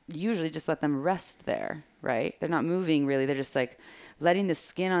usually just let them rest there, right? They're not moving really. They're just like letting the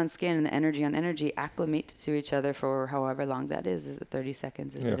skin on skin and the energy on energy acclimate to each other for however long that is. Is it 30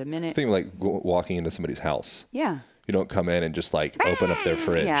 seconds? Is it a minute? Think like walking into somebody's house. Yeah. You don't come in and just like open up their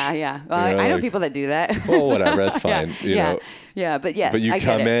fridge. Yeah. Well, You know, I know like, people that do that. Well, whatever, that's fine. You know. Yeah, but yes, But you I get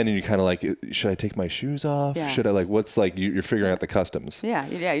come it. in and you kind of like, should I take my shoes off? Yeah. Should I like, what's like, you're figuring out the customs. Yeah,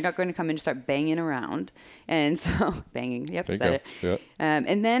 you're not going to come in and start banging around. And so, banging, yep, There you said go. it.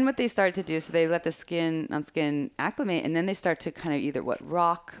 And then what they start to do, so they let the skin acclimate, and then they start to kind of either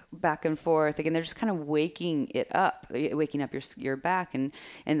rock back and forth. Again, they're just kind of waking it up, waking up your back and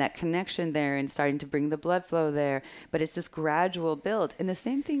that connection there and starting to bring the blood flow there. But it's this gradual build. And the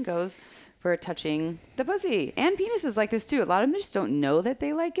same thing goes for touching the pussy, and penis is like this too. A lot of them just don't know that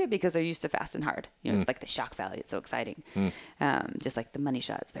they like it because they're used to fast and hard. You know, it's like the shock value. It's so exciting. Just like the money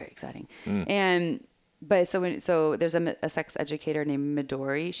shot. It's very exciting. But so there's a sex educator named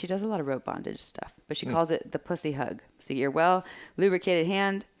Midori. She does a lot of rope bondage stuff, but she calls it the pussy hug. So your well lubricated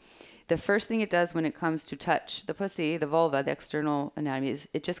hand. The first thing it does when it comes to touch the pussy, the vulva, the external anatomy, is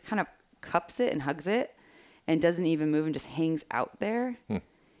it just kind of cups it and hugs it and doesn't even move and just hangs out there.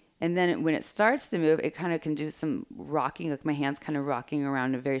 And then when it starts to move, it kind of can do some rocking, like my hands kind of rocking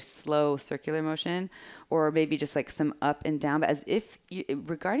around in a very slow circular motion, or maybe just like some up and down, but as if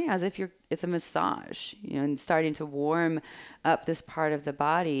it's a massage, you know, and starting to warm up this part of the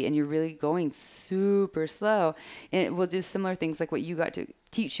body, and you're really going super slow. And it will do similar things like what you got to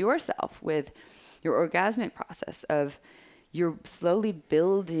teach yourself with your orgasmic process of you're slowly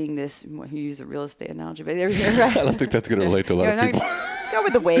building this. You use a real estate analogy, but right? I don't think that's going to relate to a lot of people. Let's go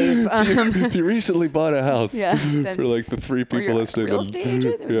with the wave. If you recently bought a house, then, for like the 3 people listening, real estate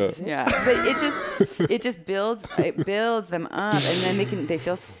agent. Yeah. But it just builds them up, and then they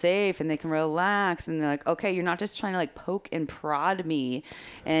feel safe and they can relax, and they're like, okay, you're not just trying to like poke and prod me.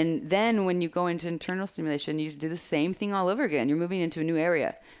 And then when you go into internal stimulation, you do the same thing all over again. You're moving into a new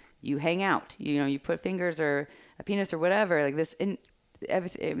area. You hang out. You put fingers or a penis or whatever like this in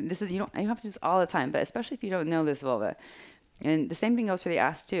everything. This is you don't have to do this all the time, but especially if you don't know this vulva. And the same thing goes for the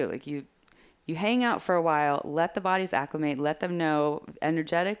ass too. Like you hang out for a while, let the bodies acclimate, let them know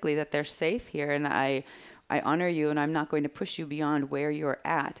energetically that they're safe here and that I honor you and I'm not going to push you beyond where you're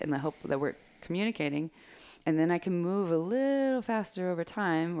at, and I hope that we're communicating. And then I can move a little faster over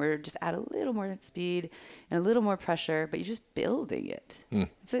time, or just add a little more speed and a little more pressure, but you're just building it.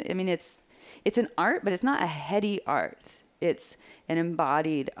 It's an art, but it's not a heady art. It's an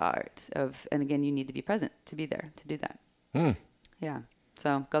embodied art and again, you need to be present to be there, to do that. Yeah.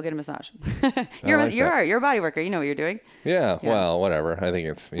 So go get a massage. You're a body worker. You know what you're doing. Yeah. Well, whatever. I think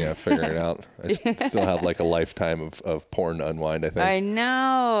it's, figuring it out. I still have like a lifetime of porn to unwind, I think. I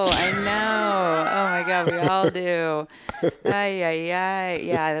know. Oh my God. We all do.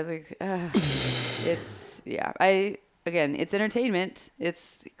 Yeah. It's entertainment.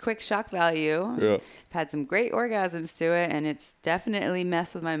 It's quick shock value. Yeah. I've had some great orgasms to it, and it's definitely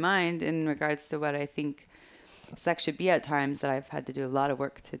messed with my mind in regards to what I think sex should be at times that I've had to do a lot of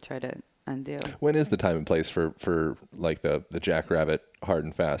work to try to undo. When is the time and place for like the jackrabbit hard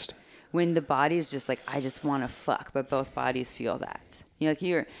and fast? When the body is just like, I just want to fuck, but both bodies feel that.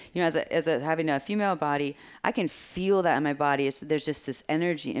 As a having a female body, I can feel that in my body. There's just this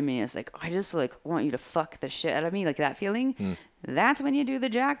energy in me. It's like, I just like want you to fuck the shit out of me, like that feeling. That's when you do the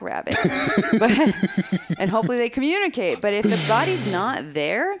jackrabbit. And hopefully they communicate. But if the body's not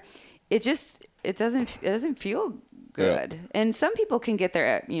there, it doesn't feel good. Yeah. And some people can get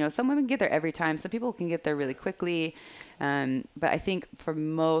there, some women get there every time. Some people can get there really quickly. But I think for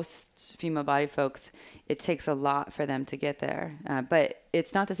most female body folks, it takes a lot for them to get there. But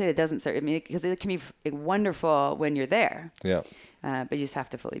it's not to say that it doesn't serve. Because it can be wonderful when you're there. Yeah. But you just have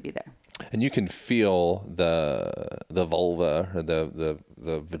to fully be there. And you can feel the vulva or the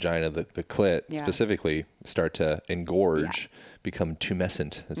vagina, the clit specifically start to engorge, become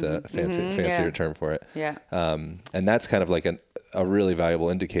tumescent is a fancier term for it. Yeah. And that's kind of like a really valuable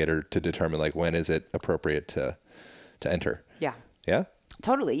indicator to determine like when is it appropriate to enter. Yeah. Yeah.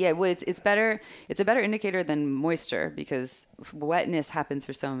 Totally. Yeah. Well, it's better. It's a better indicator than moisture because wetness happens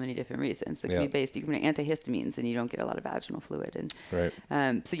for so many different reasons. It can be based. You can get antihistamines and you don't get a lot of vaginal fluid. And right.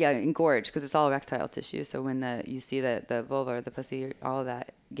 So engorge because it's all erectile tissue. So when you see the vulva or the pussy, all of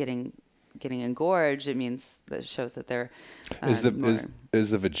that getting engorged, it means that shows that they're is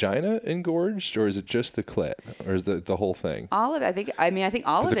the vagina engorged or is it just the clit or is the whole thing? All of it. I think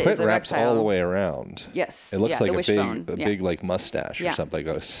all of it is erectile. The clit wraps all the way around. Yes. It looks like a big like mustache or something,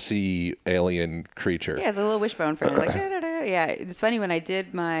 like a sea alien creature. Yeah, it's a little wishbone for it. Like yeah. It's funny when I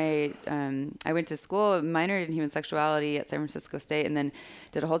did my I went to school, minored in human sexuality at San Francisco State, and then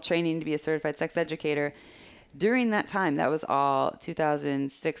did a whole training to be a certified sex educator. During that time, that was all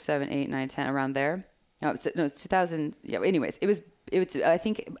 2006, 7, 8, 9, 10, around there. No, it was 2000. Yeah. Anyways, it it's I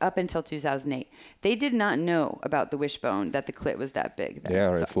think up until 2008, they did not know about the wishbone, that the clit was that big. Yeah,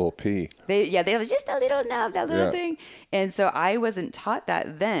 or So it's a little pea. they have just a little knob, that little Yeah. thing. And so I wasn't taught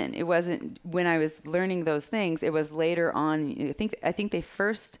that then. It wasn't when I was learning those things. It was later on. I think they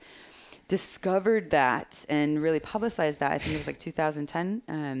first discovered that and really publicized that. I think it was like 2010.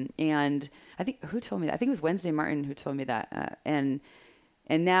 And I think who told me that? I think it was Wednesday Martin who told me that. And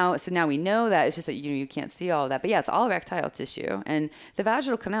now we know that. It's just that you can't see all of that. But yeah, it's all erectile tissue. And the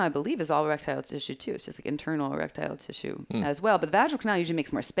vaginal canal, I believe, is all erectile tissue too. It's just like internal erectile tissue as well. But the vaginal canal usually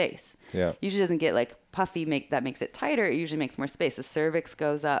makes more space. Yeah. Usually doesn't get like puffy, that makes it tighter. It usually makes more space. The cervix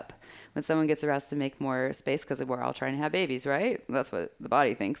goes up when someone gets aroused to make more space because we're all trying to have babies, right? That's what the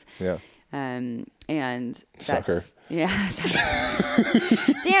body thinks. Yeah. And that's, Sucker. yeah.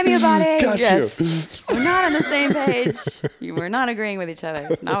 Damn you, body. Got Yes. you. We're not on the same page. We're not agreeing with each other.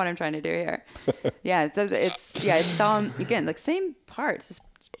 It's not what I'm trying to do here. Yeah. It's all, again, like same parts, just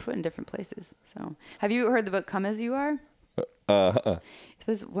put in different places. So have you heard the book Come As You Are?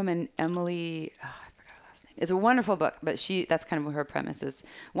 This woman, Emily, I forgot her last name. It's a wonderful book, but that's kind of what her premise is.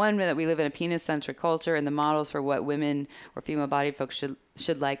 One, that we live in a penis-centric culture, and the models for what women or female-bodied folks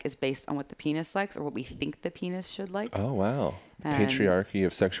should like is based on what the penis likes or what we think the penis should like. Oh, wow. Patriarchy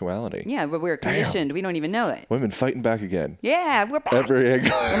of sexuality. Yeah, but we're conditioned. We don't even know it. Women fighting back again. Yeah, we're back. Every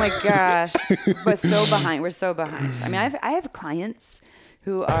angle. Oh my gosh. We're so behind. We're so behind. I mean, I have clients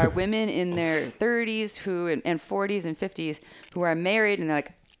who are women in their 30s and 40s and 50s who are married, and they're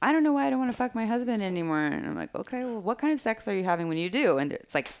like, I don't know why I don't want to fuck my husband anymore. And I'm like, okay, well, what kind of sex are you having when you do? And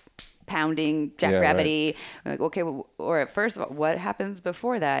it's like pounding, jackrabbity. I'm like, okay, well, or first of all, what happens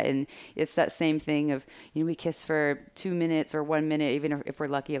before that? And it's that same thing of, we kiss for 2 minutes or 1 minute, even if we're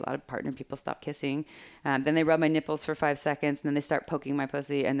lucky. A lot of partner people stop kissing. Then they rub my nipples for 5 seconds, and then they start poking my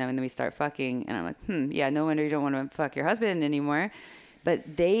pussy, and then we start fucking. And I'm like, yeah, no wonder you don't want to fuck your husband anymore.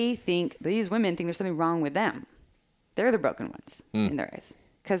 But these women think there's something wrong with them. They're the broken ones in their eyes,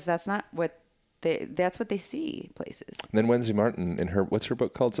 because that's not what that's what they see places. And then Wednesday Martin what's her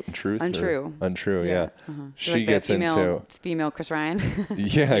book called? Something Truth? Untrue. Untrue, yeah. Uh-huh. She like gets into female Chris Ryan.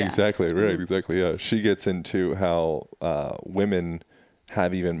 Yeah, exactly. Right, exactly. Yeah. She gets into how women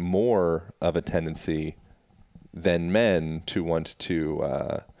have even more of a tendency than men to want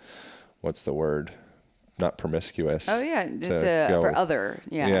to what's the word? Not promiscuous. Oh yeah, it's for other.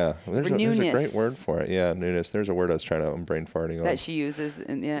 Yeah. Yeah. There's a great word newness. for it. Yeah, newness. There's a word I was trying to. I'm brain farting on. That she uses.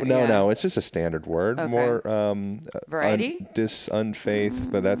 No, it's just a standard word. Okay. More variety.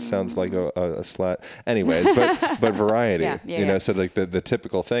 Unfaith, but that sounds like a slut. Anyways, but variety. Yeah. So like the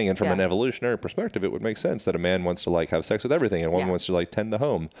typical thing, and from an evolutionary perspective, it would make sense that a man wants to like have sex with everything, and one wants to like tend the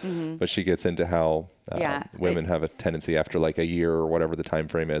home. Mm-hmm. But she gets into how women have a tendency after like a year or whatever the time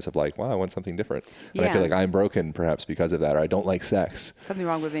frame is of like, wow, I want something different, and I feel like I'm broken perhaps because of that, or I don't like sex. Something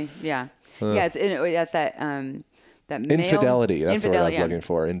wrong with me. Yeah. That's that that male infidelity. That's the word I was looking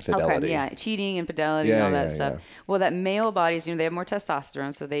for. Infidelity. Okay, yeah, cheating, infidelity, all that stuff. Yeah. Well, that male bodies, they have more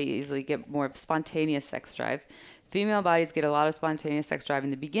testosterone, so they easily get more spontaneous sex drive. Female bodies get a lot of spontaneous sex drive in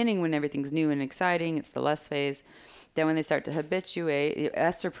the beginning when everything's new and exciting. It's the lust phase. Then when they start to habituate,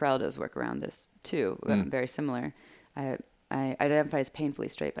 Esther Perel does work around this too. Very similar. I identify as painfully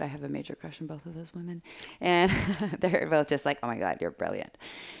straight, but I have a major crush on both of those women, and they're both just like, oh my God, you're brilliant.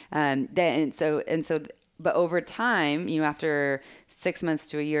 But over time, after 6 months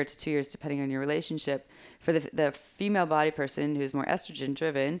to a year to 2 years, depending on your relationship, for the female body person who's more estrogen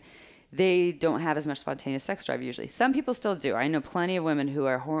driven, they don't have as much spontaneous sex drive usually. Some people still do. I know plenty of women who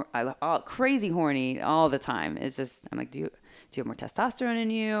are crazy horny all the time. It's just, I'm like, do you have more testosterone in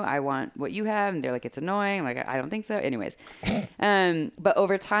you? I want what you have. And they're like, it's annoying. I'm like, I don't think so. Anyways. But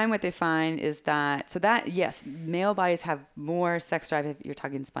over time, what they find is that, yes, male bodies have more sex drive if you're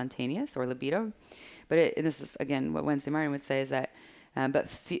talking spontaneous or libido. But and this is, again, what Wednesday Martin would say is that, but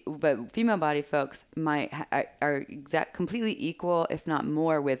female body folks are completely equal, if not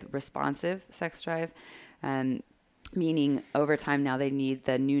more, with responsive sex drive. Meaning over time now they need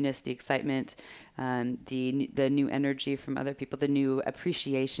the newness, the excitement, the new energy from other people, the new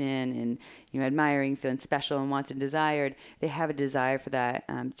appreciation and admiring, feeling special and wanted and desired. They have a desire for that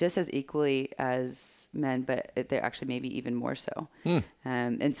just as equally as men, but they're actually maybe even more so.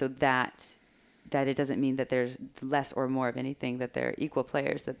 And so that it doesn't mean that there's less or more of anything, that they're equal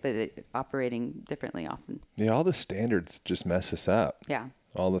players, but operating differently often. Yeah, all the standards just mess us up. Yeah.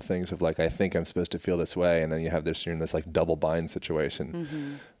 All the things of like, I think I'm supposed to feel this way, and then you have you're in this like double bind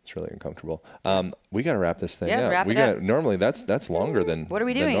situation. It's really uncomfortable. We got to wrap this thing Yeah, let's up. wrap We it up. got normally that's longer than. What are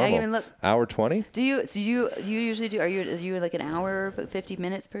we than doing? I didn't normal. even look. Hour 20. Do you usually do? Are you like an hour, 50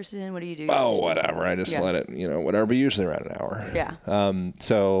 minutes person? What do you do? Oh, usually? whatever. I just Yeah. let it, whatever. But usually around an hour. Yeah.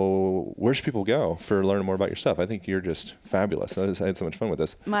 So where should people go for learning more about your stuff? I think you're just fabulous. I had so much fun with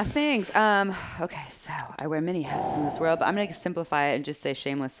this. My things. Okay, so I wear many hats in this world, but I'm gonna simplify it and just say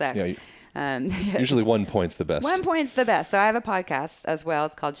shameless sex. Yeah. Usually 1 point's the best. 1 point's the best. So I have a podcast as well.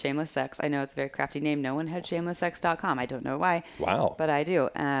 It's called Shameless Sex. I know it's a very crafty name. No one had shamelesssex.com. I don't know why. Wow. But I do.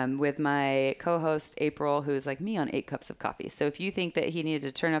 With my co-host April, who's like me on 8 cups of coffee. So if you think that he needed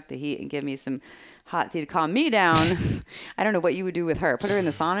to turn up the heat and give me some hot tea to calm me down, I don't know what you would do with her. Put her in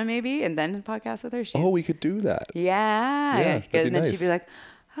the sauna maybe and then podcast with her. We could do that. Yeah. that'd be And then nice. she'd be like,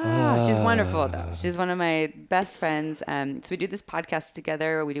 she's wonderful though. She's one of my best friends. So we do this podcast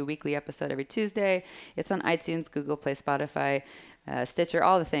together. We do a weekly episode every Tuesday. It's on iTunes, Google Play, Spotify, Stitcher,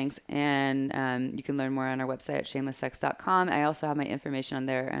 all the things. And you can learn more on our website at shamelesssex.com. I also have my information on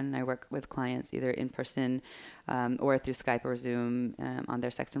there, and I work with clients either in person or through Skype or Zoom on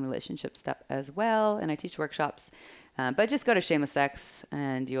their sex and relationship stuff as well. And I teach workshops. But just go to Shameless Sex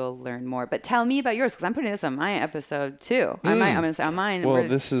and you'll learn more. But tell me about yours because I'm putting this on my episode too. I'm going to say on mine. Well,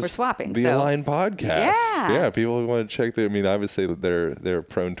 we're swapping. the so. Align podcast. Yeah. People who want to check. Obviously they're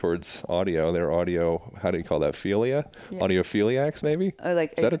prone towards audio. They're audio. How do you call that? Philia? Yeah. Audiophiliacs, maybe. Oh,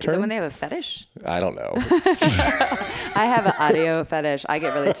 like, is that a term? Is it when they have a fetish? I don't know. I have an audio fetish. I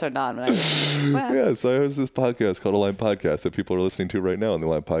get really turned on when I. Well, Yeah, so I host this podcast called Align Podcast that people are listening to right now on the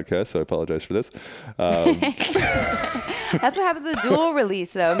Align Podcast. So I apologize for this. That's what happened to the dual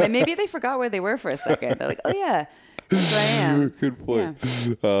release, though. Maybe they forgot where they were for a second. They're like, oh yeah, that's where I am. Good point.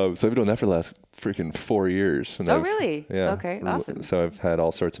 So I've been doing that for the last freaking 4 years. And Oh, I've- really? Yeah. Okay, awesome. So I've had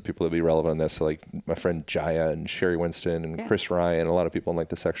all sorts of people that be relevant on this. So like my friend Jaya and Sherry Winston and Yeah. Chris Ryan, a lot of people in like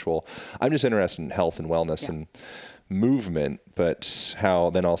the sexual. I'm just interested in health and wellness and movement, but how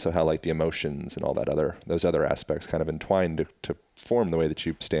like the emotions and all those other aspects kind of entwine to form the way that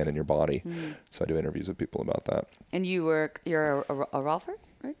you stand in your body. Mm-hmm. So I do interviews with people about that. And you're a Rolfer,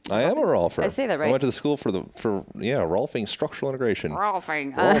 right? I am a Rolfer. I say that right. I went to the school for Rolfing Structural Integration.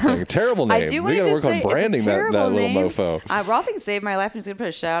 Rolfing. Rolfing, terrible name. I do We want got to to work say on branding it's a that terrible little name. mofo. Rolfing saved my life. I'm just going to put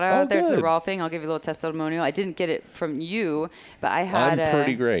a shout out Oh, out there to good. Rolfing. I'll give you a little testimonial. I didn't get it from you, but I had I'm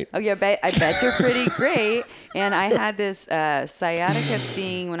pretty great. Oh, yeah, I bet you're pretty great. And I had this sciatica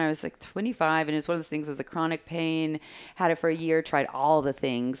thing when I was like 25, and it was one of those things. It was a chronic pain. Had it for a year. Tried all the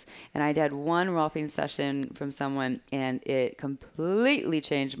things, and I had one Rolfing session from someone, and it completely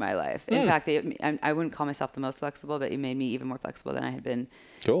changed my life. In fact, I wouldn't call myself the most flexible, but it made me even more flexible than I had been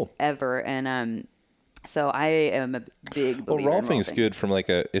Cool. ever. And so I am a big believer Well, in Rolfing's good from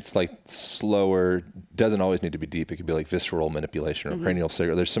it's like slower, doesn't always need to be deep. It could be like visceral manipulation or cranial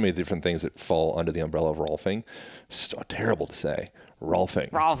cigarette. There's so many different things that fall under the umbrella of Rolfing. So terrible to say. Rolfing.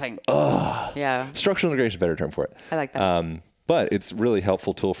 Rolfing. Yeah, Structural integration is a better term for it. I like that. But it's really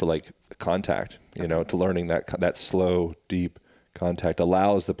helpful tool for like contact, to learning that slow, deep contact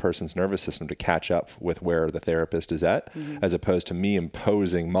allows the person's nervous system to catch up with where the therapist is at, as opposed to me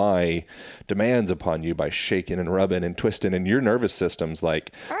imposing my demands upon you by shaking and rubbing and twisting, and your nervous system's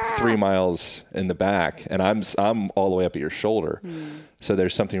like 3 miles in the back, and I'm all the way up at your shoulder. So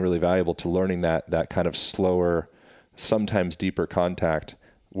there's something really valuable to learning that kind of slower, sometimes deeper contact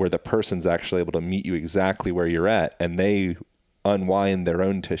where the person's actually able to meet you exactly where you're at, and they unwind their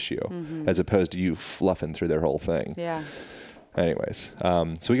own tissue as opposed to you fluffing through their whole thing. yeah. Anyways,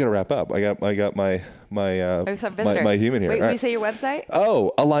 so we got to wrap up. I got my human here. Wait, All will right. you say your website?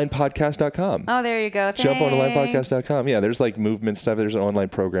 Oh, alignpodcast.com. Oh, there you go. Jump on Thanks. alignpodcast.com. Yeah, there's like movement stuff. There's an online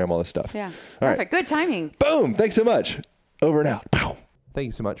program, all this stuff. Yeah, All right. perfect. Good timing. Boom. Thanks so much. Over and out. Pow. Thank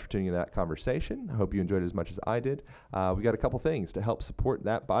you so much for tuning in to that conversation. I hope you enjoyed it as much as I did. We got a couple things to help support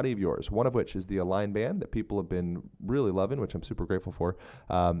that body of yours, one of which is the Align band that people have been really loving, which I'm super grateful for.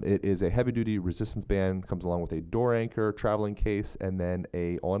 It is a heavy-duty resistance band, comes along with a door anchor, traveling case, and then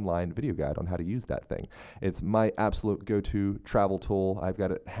a online video guide on how to use that thing. It's my absolute go-to travel tool. I've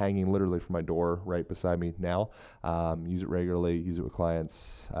got it hanging literally from my door right beside me now. Use it regularly, use it with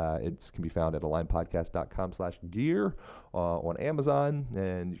clients. It can be found at alignpodcast.com/gear on Amazon,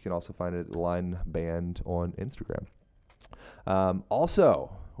 and you can also find it at Align Band on Instagram.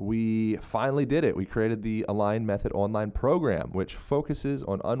 Also, we finally did it. We created the Align Method online program, which focuses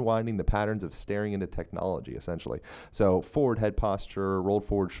on unwinding the patterns of staring into technology, essentially. So forward head posture, rolled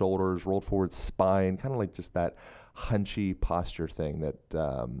forward shoulders, rolled forward spine, kind of like just that hunchy posture thing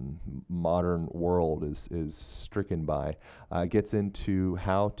that modern world is stricken by, gets into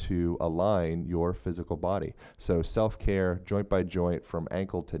how to align your physical body. So self-care, joint by joint, from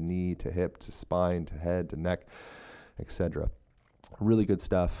ankle to knee to hip to spine to head to neck, etc. Really good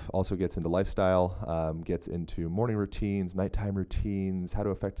stuff. Also gets into lifestyle, gets into morning routines, nighttime routines, how to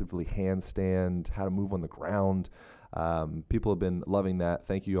effectively handstand, how to move on the ground. People have been loving that.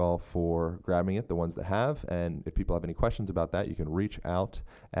 Thank you all for grabbing it, the ones that have. And if people have any questions about that, you can reach out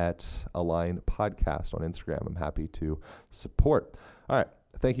at Align Podcast on Instagram. I'm happy to support. All right.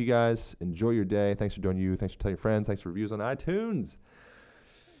 Thank you guys. Enjoy your day. Thanks for doing you. Thanks for telling your friends. Thanks for reviews on iTunes.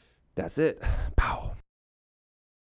 That's it. Pow.